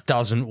friends, yeah. It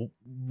doesn't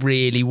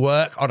really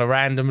work on a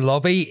random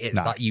lobby. It's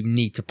like you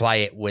need to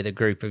play it with a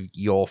group of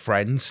your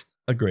friends.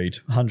 Agreed,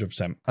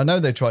 100%. I know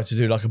they tried to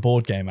do like a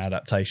board game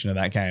adaptation of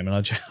that game and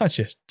I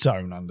just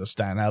don't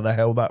understand how the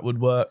hell that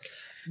would work.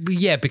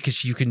 Yeah,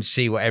 because you can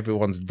see what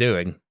everyone's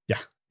doing.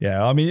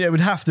 Yeah. I mean, it would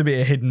have to be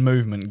a hidden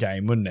movement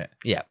game, wouldn't it?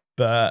 Yeah.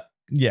 But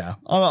yeah,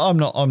 I'm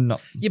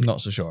not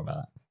so sure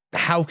about that.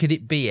 How could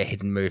it be a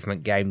hidden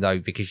movement game though?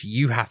 Because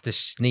you have to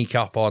sneak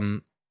up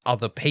on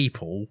other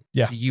people.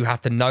 Yeah. So you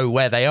have to know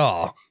where they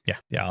are. Yeah.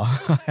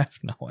 I have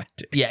no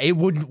idea. Yeah, it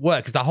wouldn't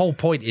work because the whole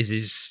point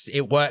is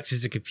it works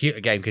as a computer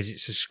game because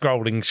it's a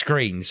scrolling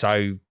screen.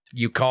 So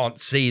you can't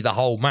see the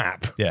whole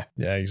map. Yeah,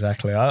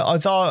 exactly. I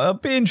thought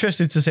I'd be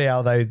interested to see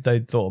how they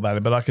thought about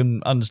it, but I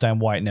can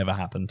understand why it never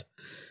happened.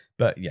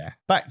 But yeah,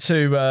 back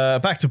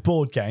to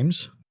board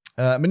games.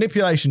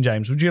 Manipulation,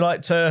 James. Would you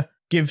like to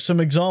give some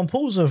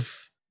examples of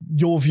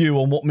your view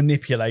on what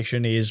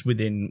manipulation is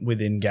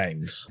within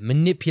games?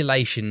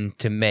 Manipulation,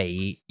 to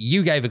me,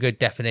 you gave a good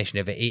definition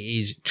of it. It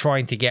is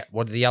trying to get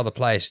one of the other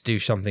players to do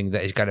something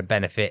that is going to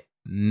benefit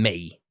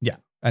me. Yeah,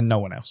 and no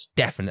one else.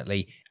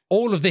 Definitely.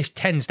 All of this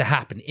tends to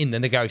happen in the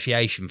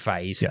negotiation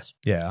phase. Yes.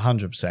 Yeah,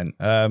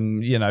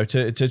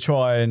 100%. To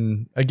try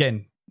and,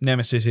 again,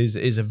 Nemesis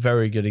is a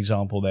very good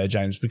example there,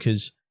 James,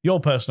 because your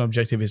personal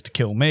objective is to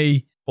kill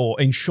me or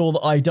ensure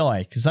that I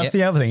die, because that's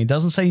the other thing. It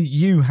doesn't say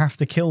you have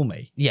to kill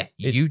me. Yeah,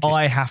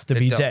 I have to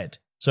be dead.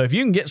 So if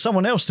you can get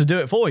someone else to do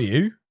it for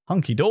you,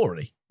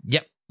 hunky-dory.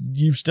 Yep.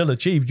 You've still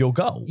achieved your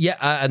goal. Yeah,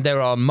 and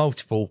there are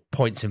multiple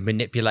points of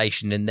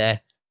manipulation in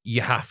there.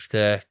 You have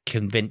to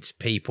convince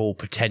people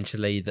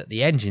potentially that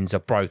the engines are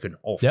broken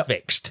or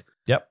fixed.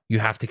 Yep. You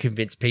have to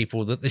convince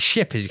people that the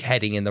ship is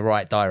heading in the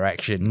right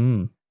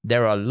direction.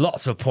 There are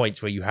lots of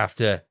points where you have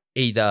to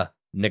either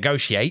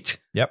negotiate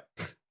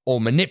or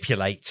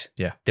manipulate,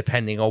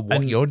 depending on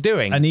what you're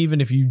doing. And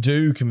even if you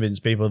do convince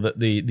people that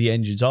the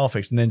engines are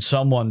fixed and then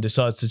someone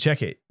decides to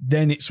check it,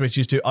 then it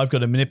switches to, I've got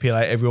to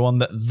manipulate everyone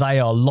that they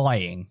are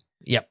lying.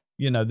 Yep.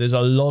 There's a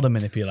lot of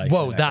manipulation.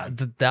 Well,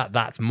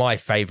 that's my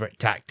favourite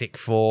tactic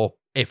for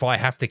if I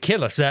have to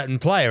kill a certain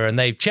player and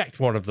they've checked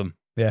one of them.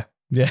 Yeah.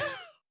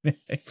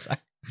 Exactly.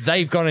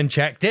 They've gone and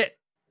checked it,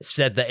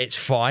 said that it's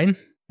fine.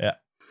 Yeah.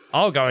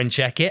 I'll go and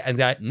check it and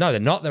go, no, they're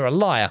not. They're a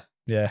liar.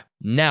 Yeah.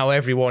 Now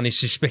everyone is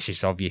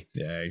suspicious of you.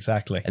 Yeah,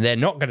 exactly. And they're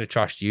not going to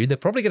trust you. They're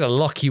probably going to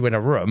lock you in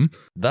a room.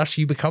 Thus,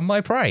 you become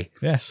my prey.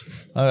 Yes.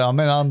 I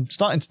mean, I'm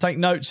starting to take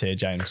notes here,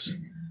 James.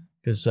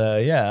 Because,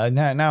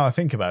 now I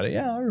think about it.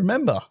 Yeah, I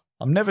remember.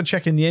 I'm never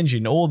checking the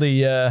engine or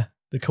the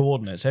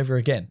coordinates ever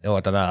again. Oh,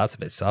 I don't know. That's a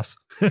bit sus.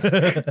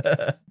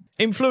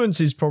 Influence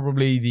is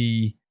probably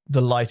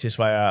the lightest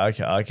way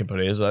I can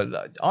put it. Is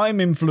I'm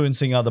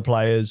influencing other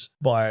players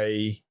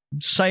by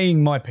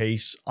saying my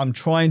piece. I'm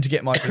trying to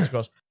get my piece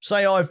across.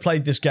 Say I've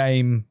played this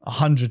game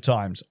 100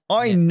 times.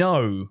 I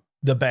know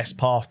the best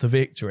path to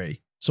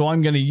victory. So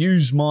I'm going to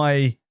use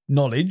my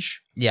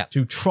knowledge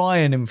to try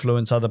and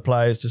influence other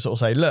players to sort of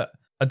say, look,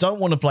 I don't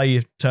want to play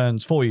your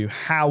turns for you.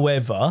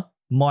 However,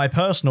 my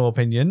personal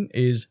opinion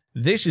is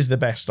this is the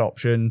best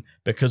option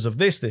because of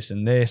this, this,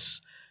 and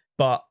this.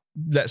 But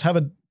let's have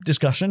a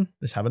discussion.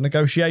 Let's have a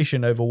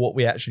negotiation over what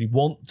we actually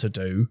want to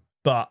do.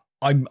 But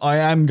I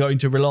am going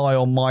to rely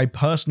on my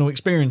personal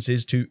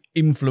experiences to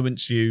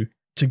influence you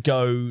to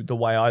go the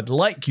way I'd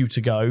like you to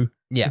go,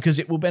 because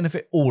it will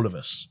benefit all of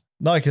us.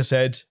 Like I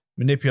said,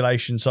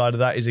 manipulation side of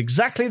that is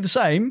exactly the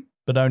same,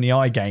 but only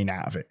I gain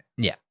out of it.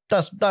 Yeah.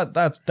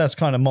 That's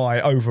kind of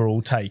my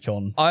overall take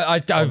on.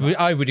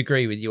 I would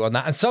agree with you on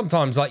that. And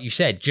sometimes, like you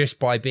said, just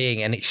by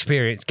being an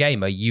experienced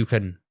gamer, you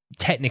can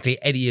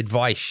technically any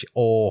advice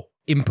or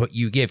input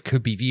you give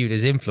could be viewed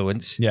as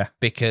influence. Yeah,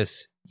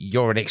 because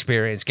you're an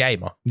experienced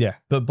gamer. Yeah,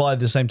 but by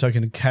the same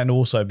token, it can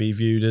also be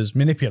viewed as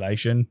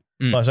manipulation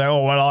by saying,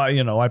 "Oh,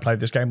 well, I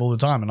played this game all the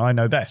time and I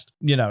know best."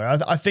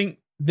 I think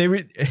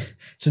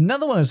it's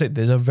another one. I said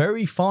there's a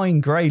very fine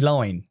grey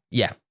line.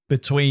 Yeah,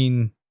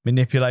 between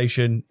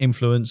manipulation,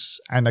 influence,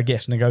 and I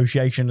guess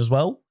negotiation as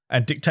well,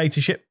 and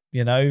dictatorship.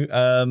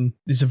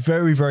 There's a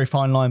very, very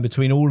fine line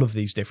between all of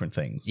these different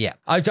things. Yeah,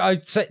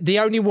 I'd say the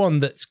only one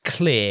that's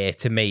clear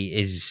to me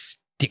is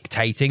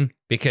dictating,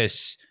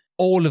 because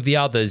all of the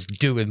others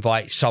do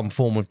invite some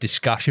form of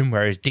discussion,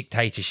 whereas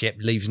dictatorship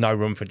leaves no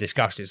room for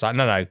discussion. It's like,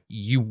 no,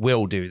 you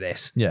will do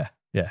this. Yeah.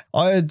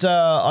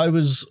 I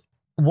was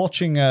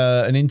watching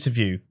an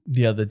interview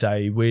the other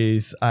day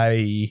with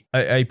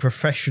a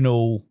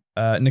professional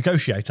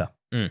negotiator.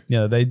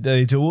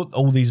 They do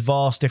all these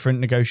vast different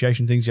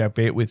negotiation things,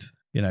 be it with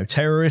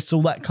terrorists,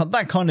 all that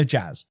kind of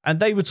jazz. And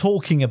they were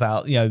talking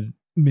about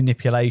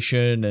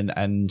manipulation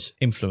and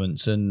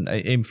influence and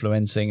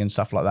influencing and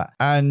stuff like that.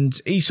 And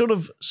he sort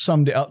of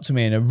summed it up to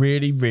me in a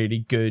really,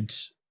 really good,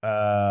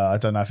 I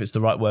don't know if it's the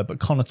right word, but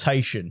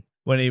connotation,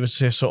 when he was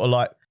just sort of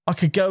like, I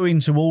could go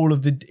into all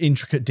of the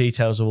intricate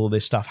details of all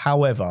this stuff.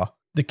 However,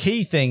 the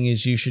key thing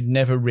is you should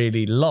never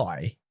really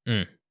lie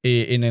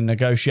in a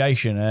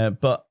negotiation.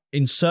 But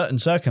in certain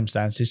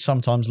circumstances,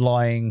 sometimes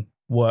lying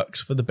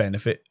works for the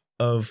benefit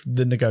of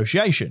the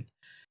negotiation.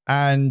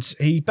 And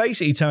he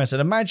basically turned and said,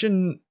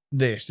 imagine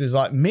this is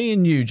like me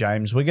and you,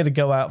 James, we're going to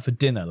go out for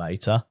dinner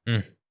later.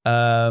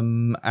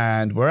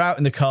 And we're out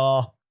in the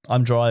car.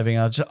 I'm driving.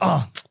 I just,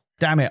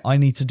 damn it, I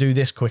need to do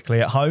this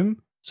quickly at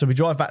home. So we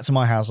drive back to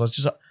my house.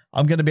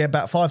 I'm going to be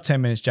about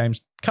 5-10 minutes,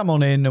 James. Come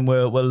on in and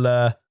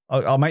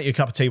I'll make you a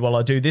cup of tea while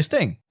I do this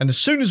thing. And as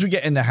soon as we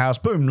get in the house,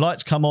 boom,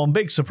 lights come on,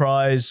 big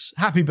surprise.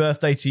 Happy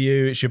birthday to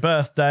you. It's your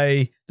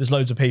birthday. There's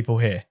loads of people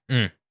here.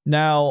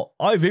 Now,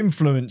 I've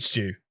influenced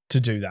you to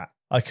do that.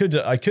 I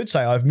could say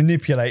I've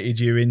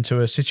manipulated you into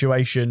a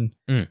situation.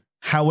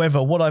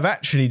 However, what I've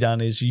actually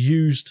done is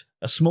used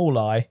a small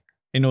lie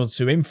in order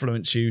to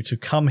influence you to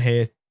come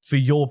here for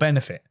your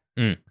benefit.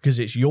 because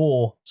it's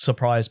your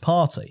surprise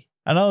party.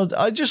 And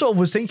I just sort of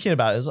was thinking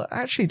about it. I was like,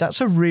 actually,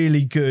 that's a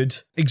really good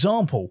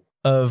example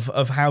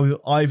of how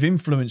I've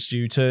influenced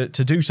you to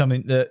do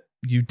something that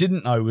you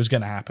didn't know was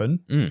going to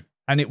happen.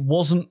 And it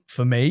wasn't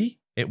for me.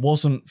 It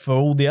wasn't for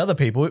all the other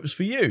people. It was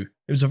for you.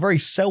 It was a very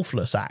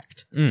selfless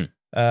act,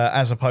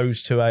 as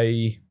opposed to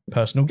a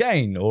personal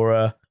gain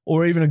or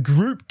even a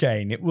group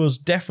gain. It was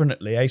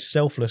definitely a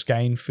selfless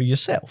gain for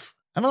yourself.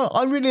 And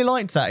I really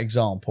liked that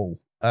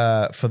example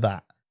for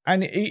that.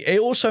 And it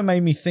also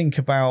made me think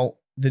about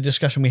the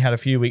discussion we had a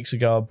few weeks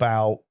ago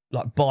about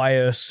like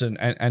bias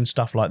and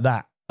stuff like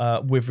that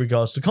with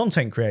regards to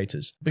content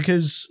creators.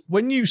 Because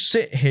when you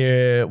sit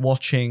here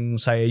watching,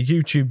 say, a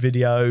YouTube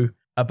video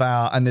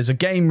and there's a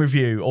game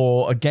review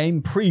or a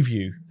game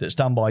preview that's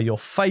done by your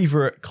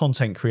favorite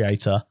content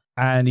creator,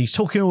 and he's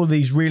talking all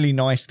these really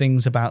nice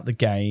things about the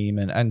game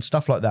and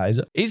stuff like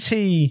that, is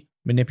he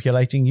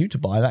manipulating you to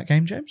buy that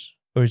game, James?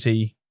 Or is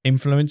he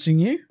influencing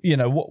you? You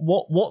know,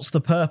 what's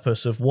the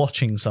purpose of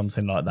watching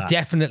something like that?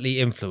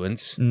 Definitely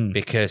influence,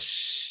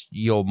 because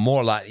you're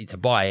more likely to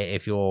buy it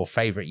if your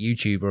favorite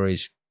YouTuber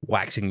is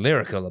waxing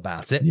lyrical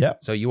about it. Yeah.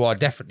 So you are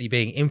definitely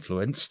being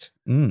influenced.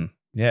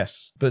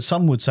 Yes. But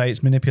some would say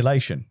it's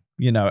manipulation,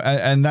 you know,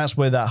 and that's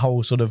where that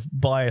whole sort of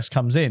bias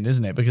comes in,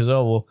 isn't it? Because,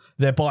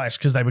 they're biased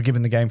because they were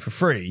given the game for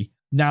free.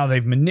 Now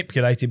they've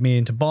manipulated me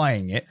into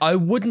buying it. I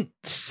wouldn't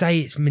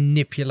say it's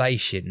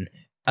manipulation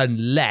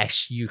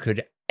unless you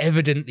could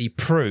evidently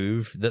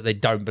prove that they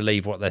don't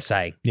believe what they're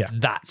saying. Yeah.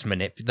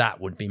 That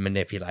would be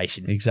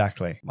manipulation.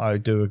 Exactly. I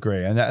do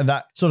agree. And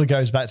that sort of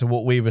goes back to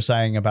what we were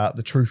saying about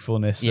the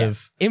truthfulness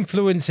of...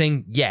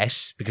 Influencing,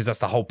 yes, because that's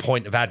the whole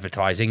point of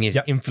advertising, is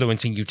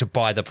influencing you to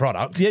buy the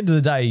product. At the end of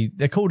the day,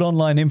 they're called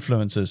online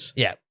influencers.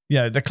 Yeah.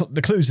 Yeah,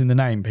 the clue's in the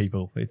name,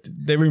 people.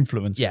 They're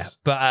influencers. Yeah,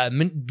 but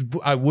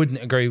I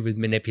wouldn't agree with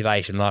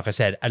manipulation, like I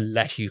said,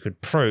 unless you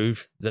could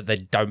prove that they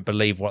don't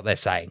believe what they're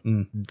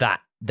saying.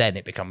 Then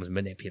it becomes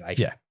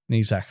manipulation. Yeah,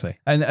 exactly.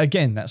 And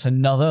again, that's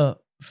another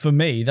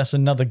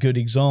good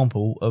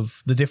example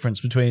of the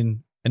difference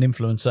between an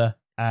influencer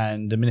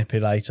and a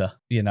manipulator.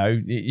 You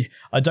know,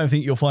 I don't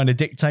think you'll find a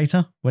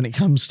dictator when it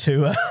comes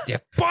to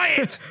buy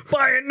it.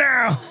 Buy it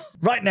now.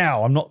 Right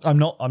now. I'm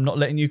not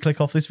letting you click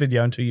off this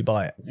video until you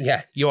buy it.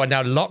 Yeah, you are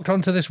now locked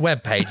onto this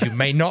webpage. You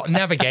may not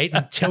navigate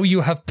until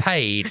you have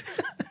paid.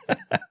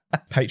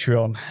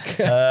 Patreon.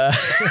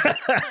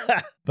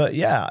 But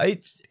yeah,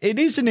 it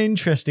is an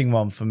interesting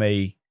one for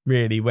me,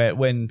 really,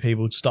 when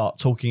people start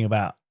talking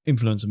about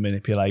influence and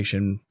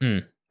manipulation,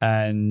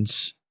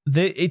 and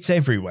it's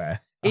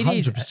everywhere.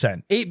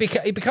 100%.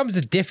 It becomes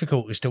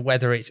difficult as to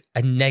whether it's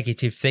a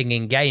negative thing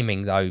in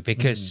gaming, though,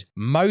 because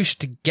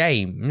most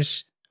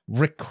games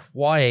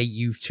require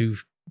you to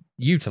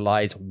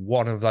utilize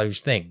one of those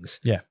things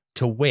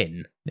to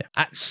win. Yeah.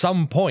 At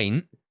some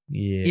point,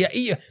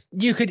 you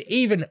could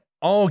even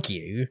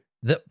argue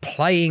that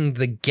playing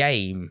the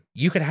game,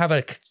 you could have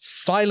a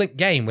silent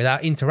game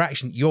without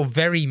interaction. Your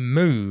very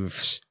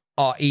moves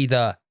are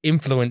either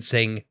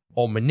influencing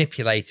or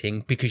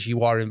manipulating because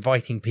you are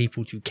inviting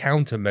people to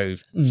counter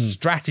move.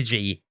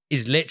 Strategy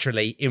is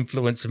literally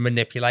influence and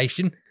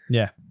manipulation.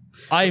 Yeah.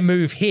 I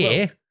move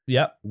here.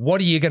 Well, what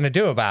are you going to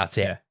do about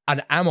it? Yeah.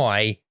 And am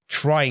I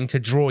trying to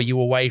draw you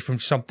away from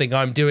something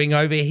I'm doing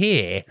over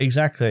here?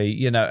 Exactly.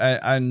 You know,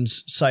 and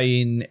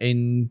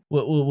saying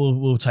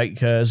we'll take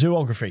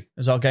Zoography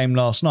as our game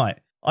last night.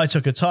 I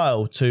took a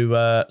tile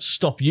to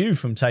stop you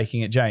from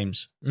taking it,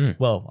 James.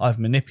 Well, I've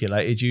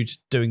manipulated you to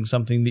doing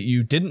something that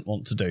you didn't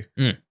want to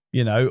do.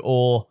 You know,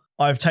 or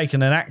I've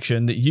taken an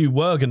action that you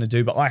were going to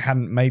do, but I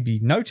hadn't maybe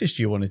noticed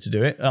you wanted to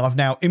do it. And I've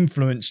now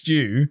influenced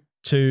you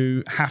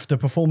to have to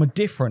perform a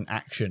different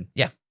action.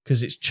 Yeah.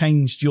 Because it's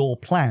changed your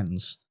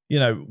plans. You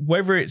know,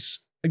 whether it's,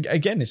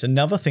 again, it's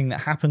another thing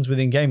that happens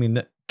within gaming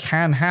that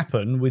can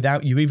happen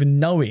without you even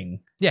knowing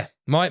that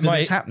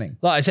it's happening.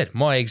 Like I said,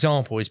 my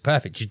example is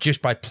perfect.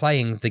 Just by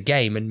playing the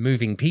game and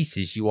moving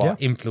pieces, you are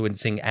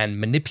influencing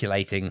and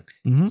manipulating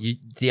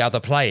the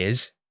other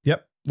players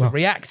to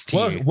react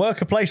to you.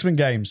 Worker placement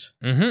games.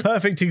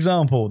 Perfect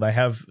example. They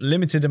have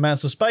limited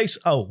amounts of space.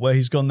 Oh, well,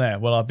 he's gone there.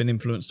 Well, I've been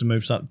influenced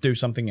to do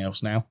something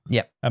else now.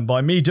 Yeah. And by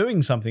me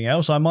doing something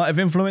else, I might have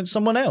influenced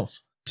someone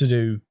else to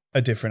do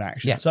a different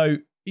action. Yeah. So,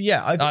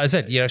 yeah. Like I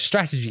said, you know,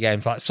 strategy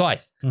games like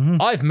Scythe.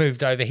 I've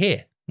moved over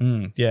here.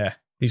 Yeah.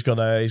 He's got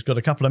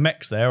a couple of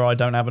mechs there. I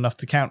don't have enough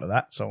to counter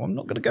that, so I'm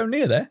not going to go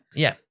near there.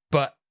 Yeah.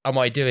 But am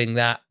I doing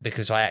that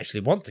because I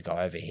actually want to go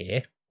over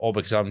here, or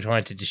because I'm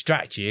trying to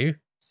distract you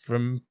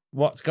from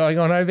what's going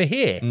on over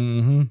here?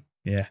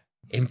 Yeah.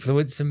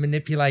 Influence and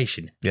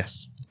manipulation.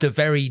 Yes. The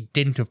very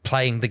dint of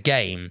playing the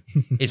game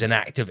is an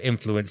act of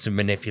influence and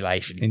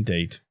manipulation.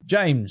 Indeed.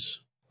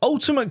 James,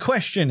 ultimate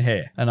question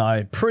here, and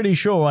I'm pretty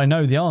sure I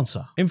know the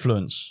answer.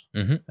 Influence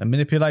and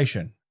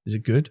manipulation. Is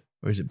it good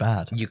or is it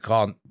bad? You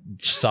can't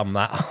sum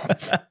that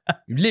up.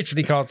 You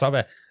literally can't sum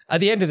it. At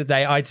the end of the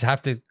day, I'd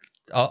have to,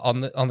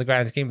 on the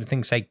grand scheme of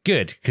things, say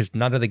good, because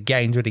none of the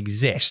games would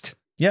exist.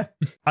 Yeah,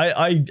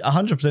 I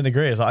 100%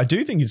 agree. I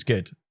do think it's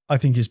good. I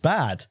think it's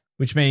bad,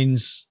 which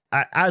means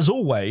as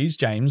always,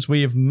 James,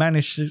 we have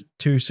managed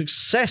to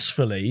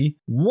successfully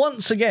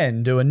once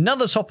again do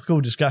another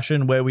topical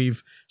discussion where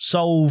we've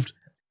solved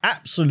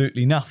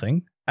absolutely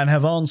nothing and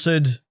have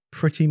answered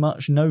pretty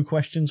much no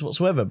questions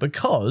whatsoever,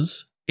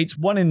 because it's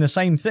one in the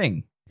same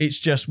thing. It's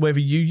just whether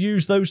you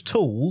use those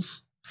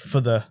tools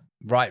for the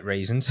right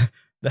reasons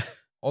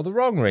or the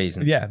wrong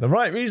reasons. Yeah, the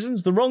right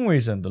reasons, the wrong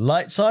reason, the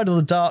light side or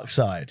the dark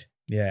side.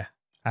 Yeah,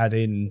 add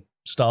in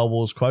Star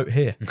Wars quote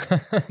here.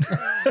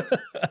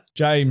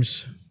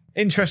 James,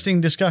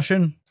 interesting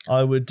discussion.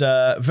 I would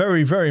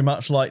very, very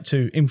much like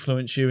to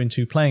influence you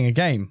into playing a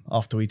game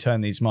after we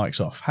turn these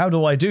mics off. How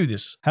do I do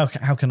this? How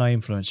can I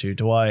influence you?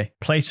 Do I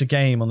place a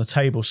game on the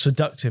table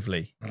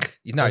seductively?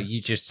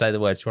 You just say the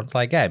words, you want to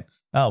play a game.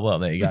 Oh, well,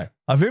 there you go.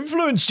 I've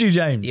influenced you,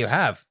 James. You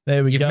have.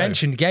 There we go. You've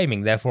mentioned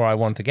gaming, therefore I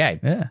want a game.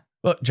 Yeah.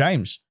 Look,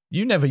 James,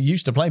 you never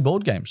used to play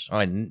board games.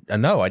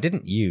 No, I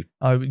didn't. You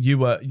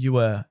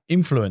were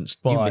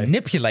influenced by... You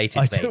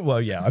manipulated me. Well,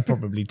 yeah, I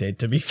probably did,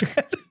 to be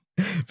fair.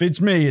 If it's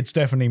me, it's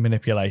definitely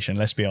manipulation,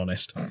 let's be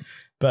honest.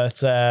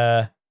 But,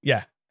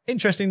 yeah,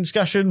 interesting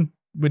discussion.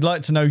 We'd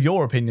like to know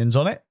your opinions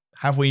on it.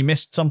 Have we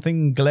missed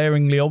something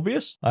glaringly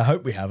obvious? I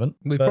hope we haven't.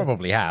 We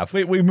probably have.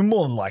 We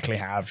more than likely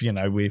have.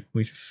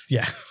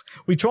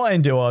 We try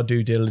and do our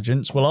due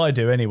diligence. Well, I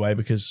do anyway,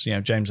 because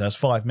James has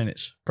 5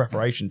 minutes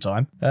preparation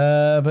time.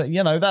 But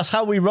that's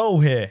how we roll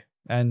here.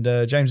 And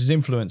James is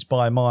influenced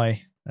by my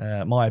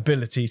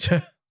ability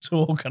to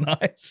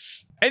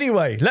organise.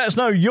 Anyway, let us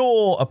know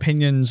your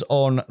opinions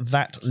on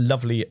that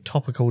lovely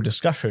topical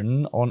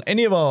discussion on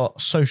any of our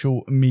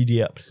social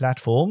media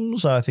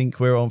platforms. I think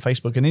we're on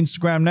Facebook and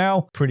Instagram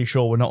now. Pretty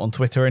sure we're not on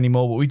Twitter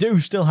anymore, but we do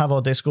still have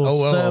our Discord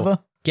server.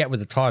 Get with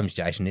the times,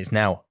 Jason. It's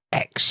now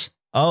X.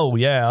 Oh,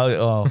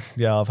 yeah.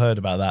 Yeah, I've heard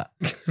about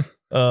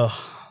that.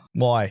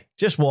 Why?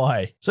 Just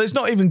why? So it's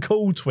not even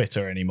called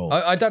Twitter anymore.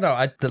 I don't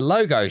know. The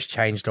logo's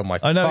changed on my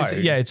phone. I know.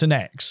 It's an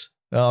X.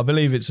 I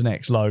believe it's an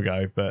X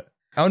logo, but...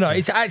 Oh, no,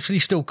 it's actually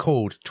still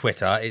called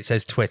Twitter. It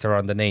says Twitter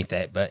underneath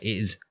it, but it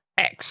is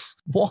X.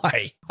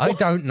 Why? I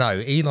don't know.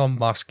 Elon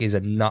Musk is a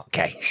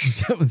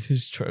nutcase. This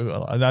is true.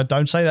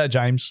 Don't say that,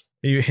 James.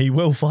 He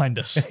will find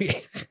us.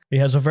 He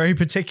has a very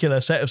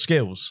particular set of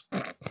skills.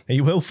 He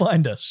will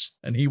find us,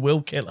 and he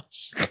will kill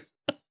us.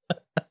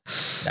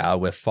 No,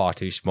 we're far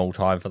too small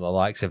time for the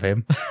likes of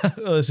him.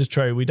 Well, this is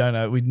true. We don't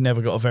know. We've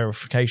never got a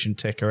verification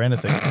tick or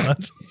anything.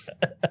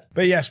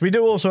 But yes, we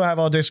do also have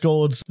our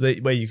Discord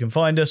where you can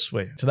find us.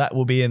 So that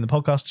will be in the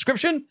podcast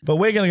description. But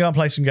we're going to go and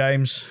play some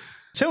games.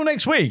 Till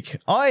next week,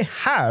 I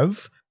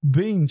have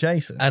been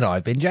Jason. And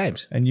I've been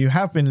James. And you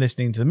have been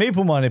listening to the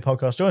Meeple Minded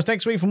podcast. Join us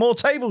next week for more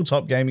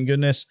tabletop gaming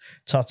goodness.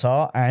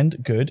 Ta-ta and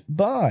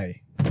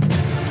goodbye.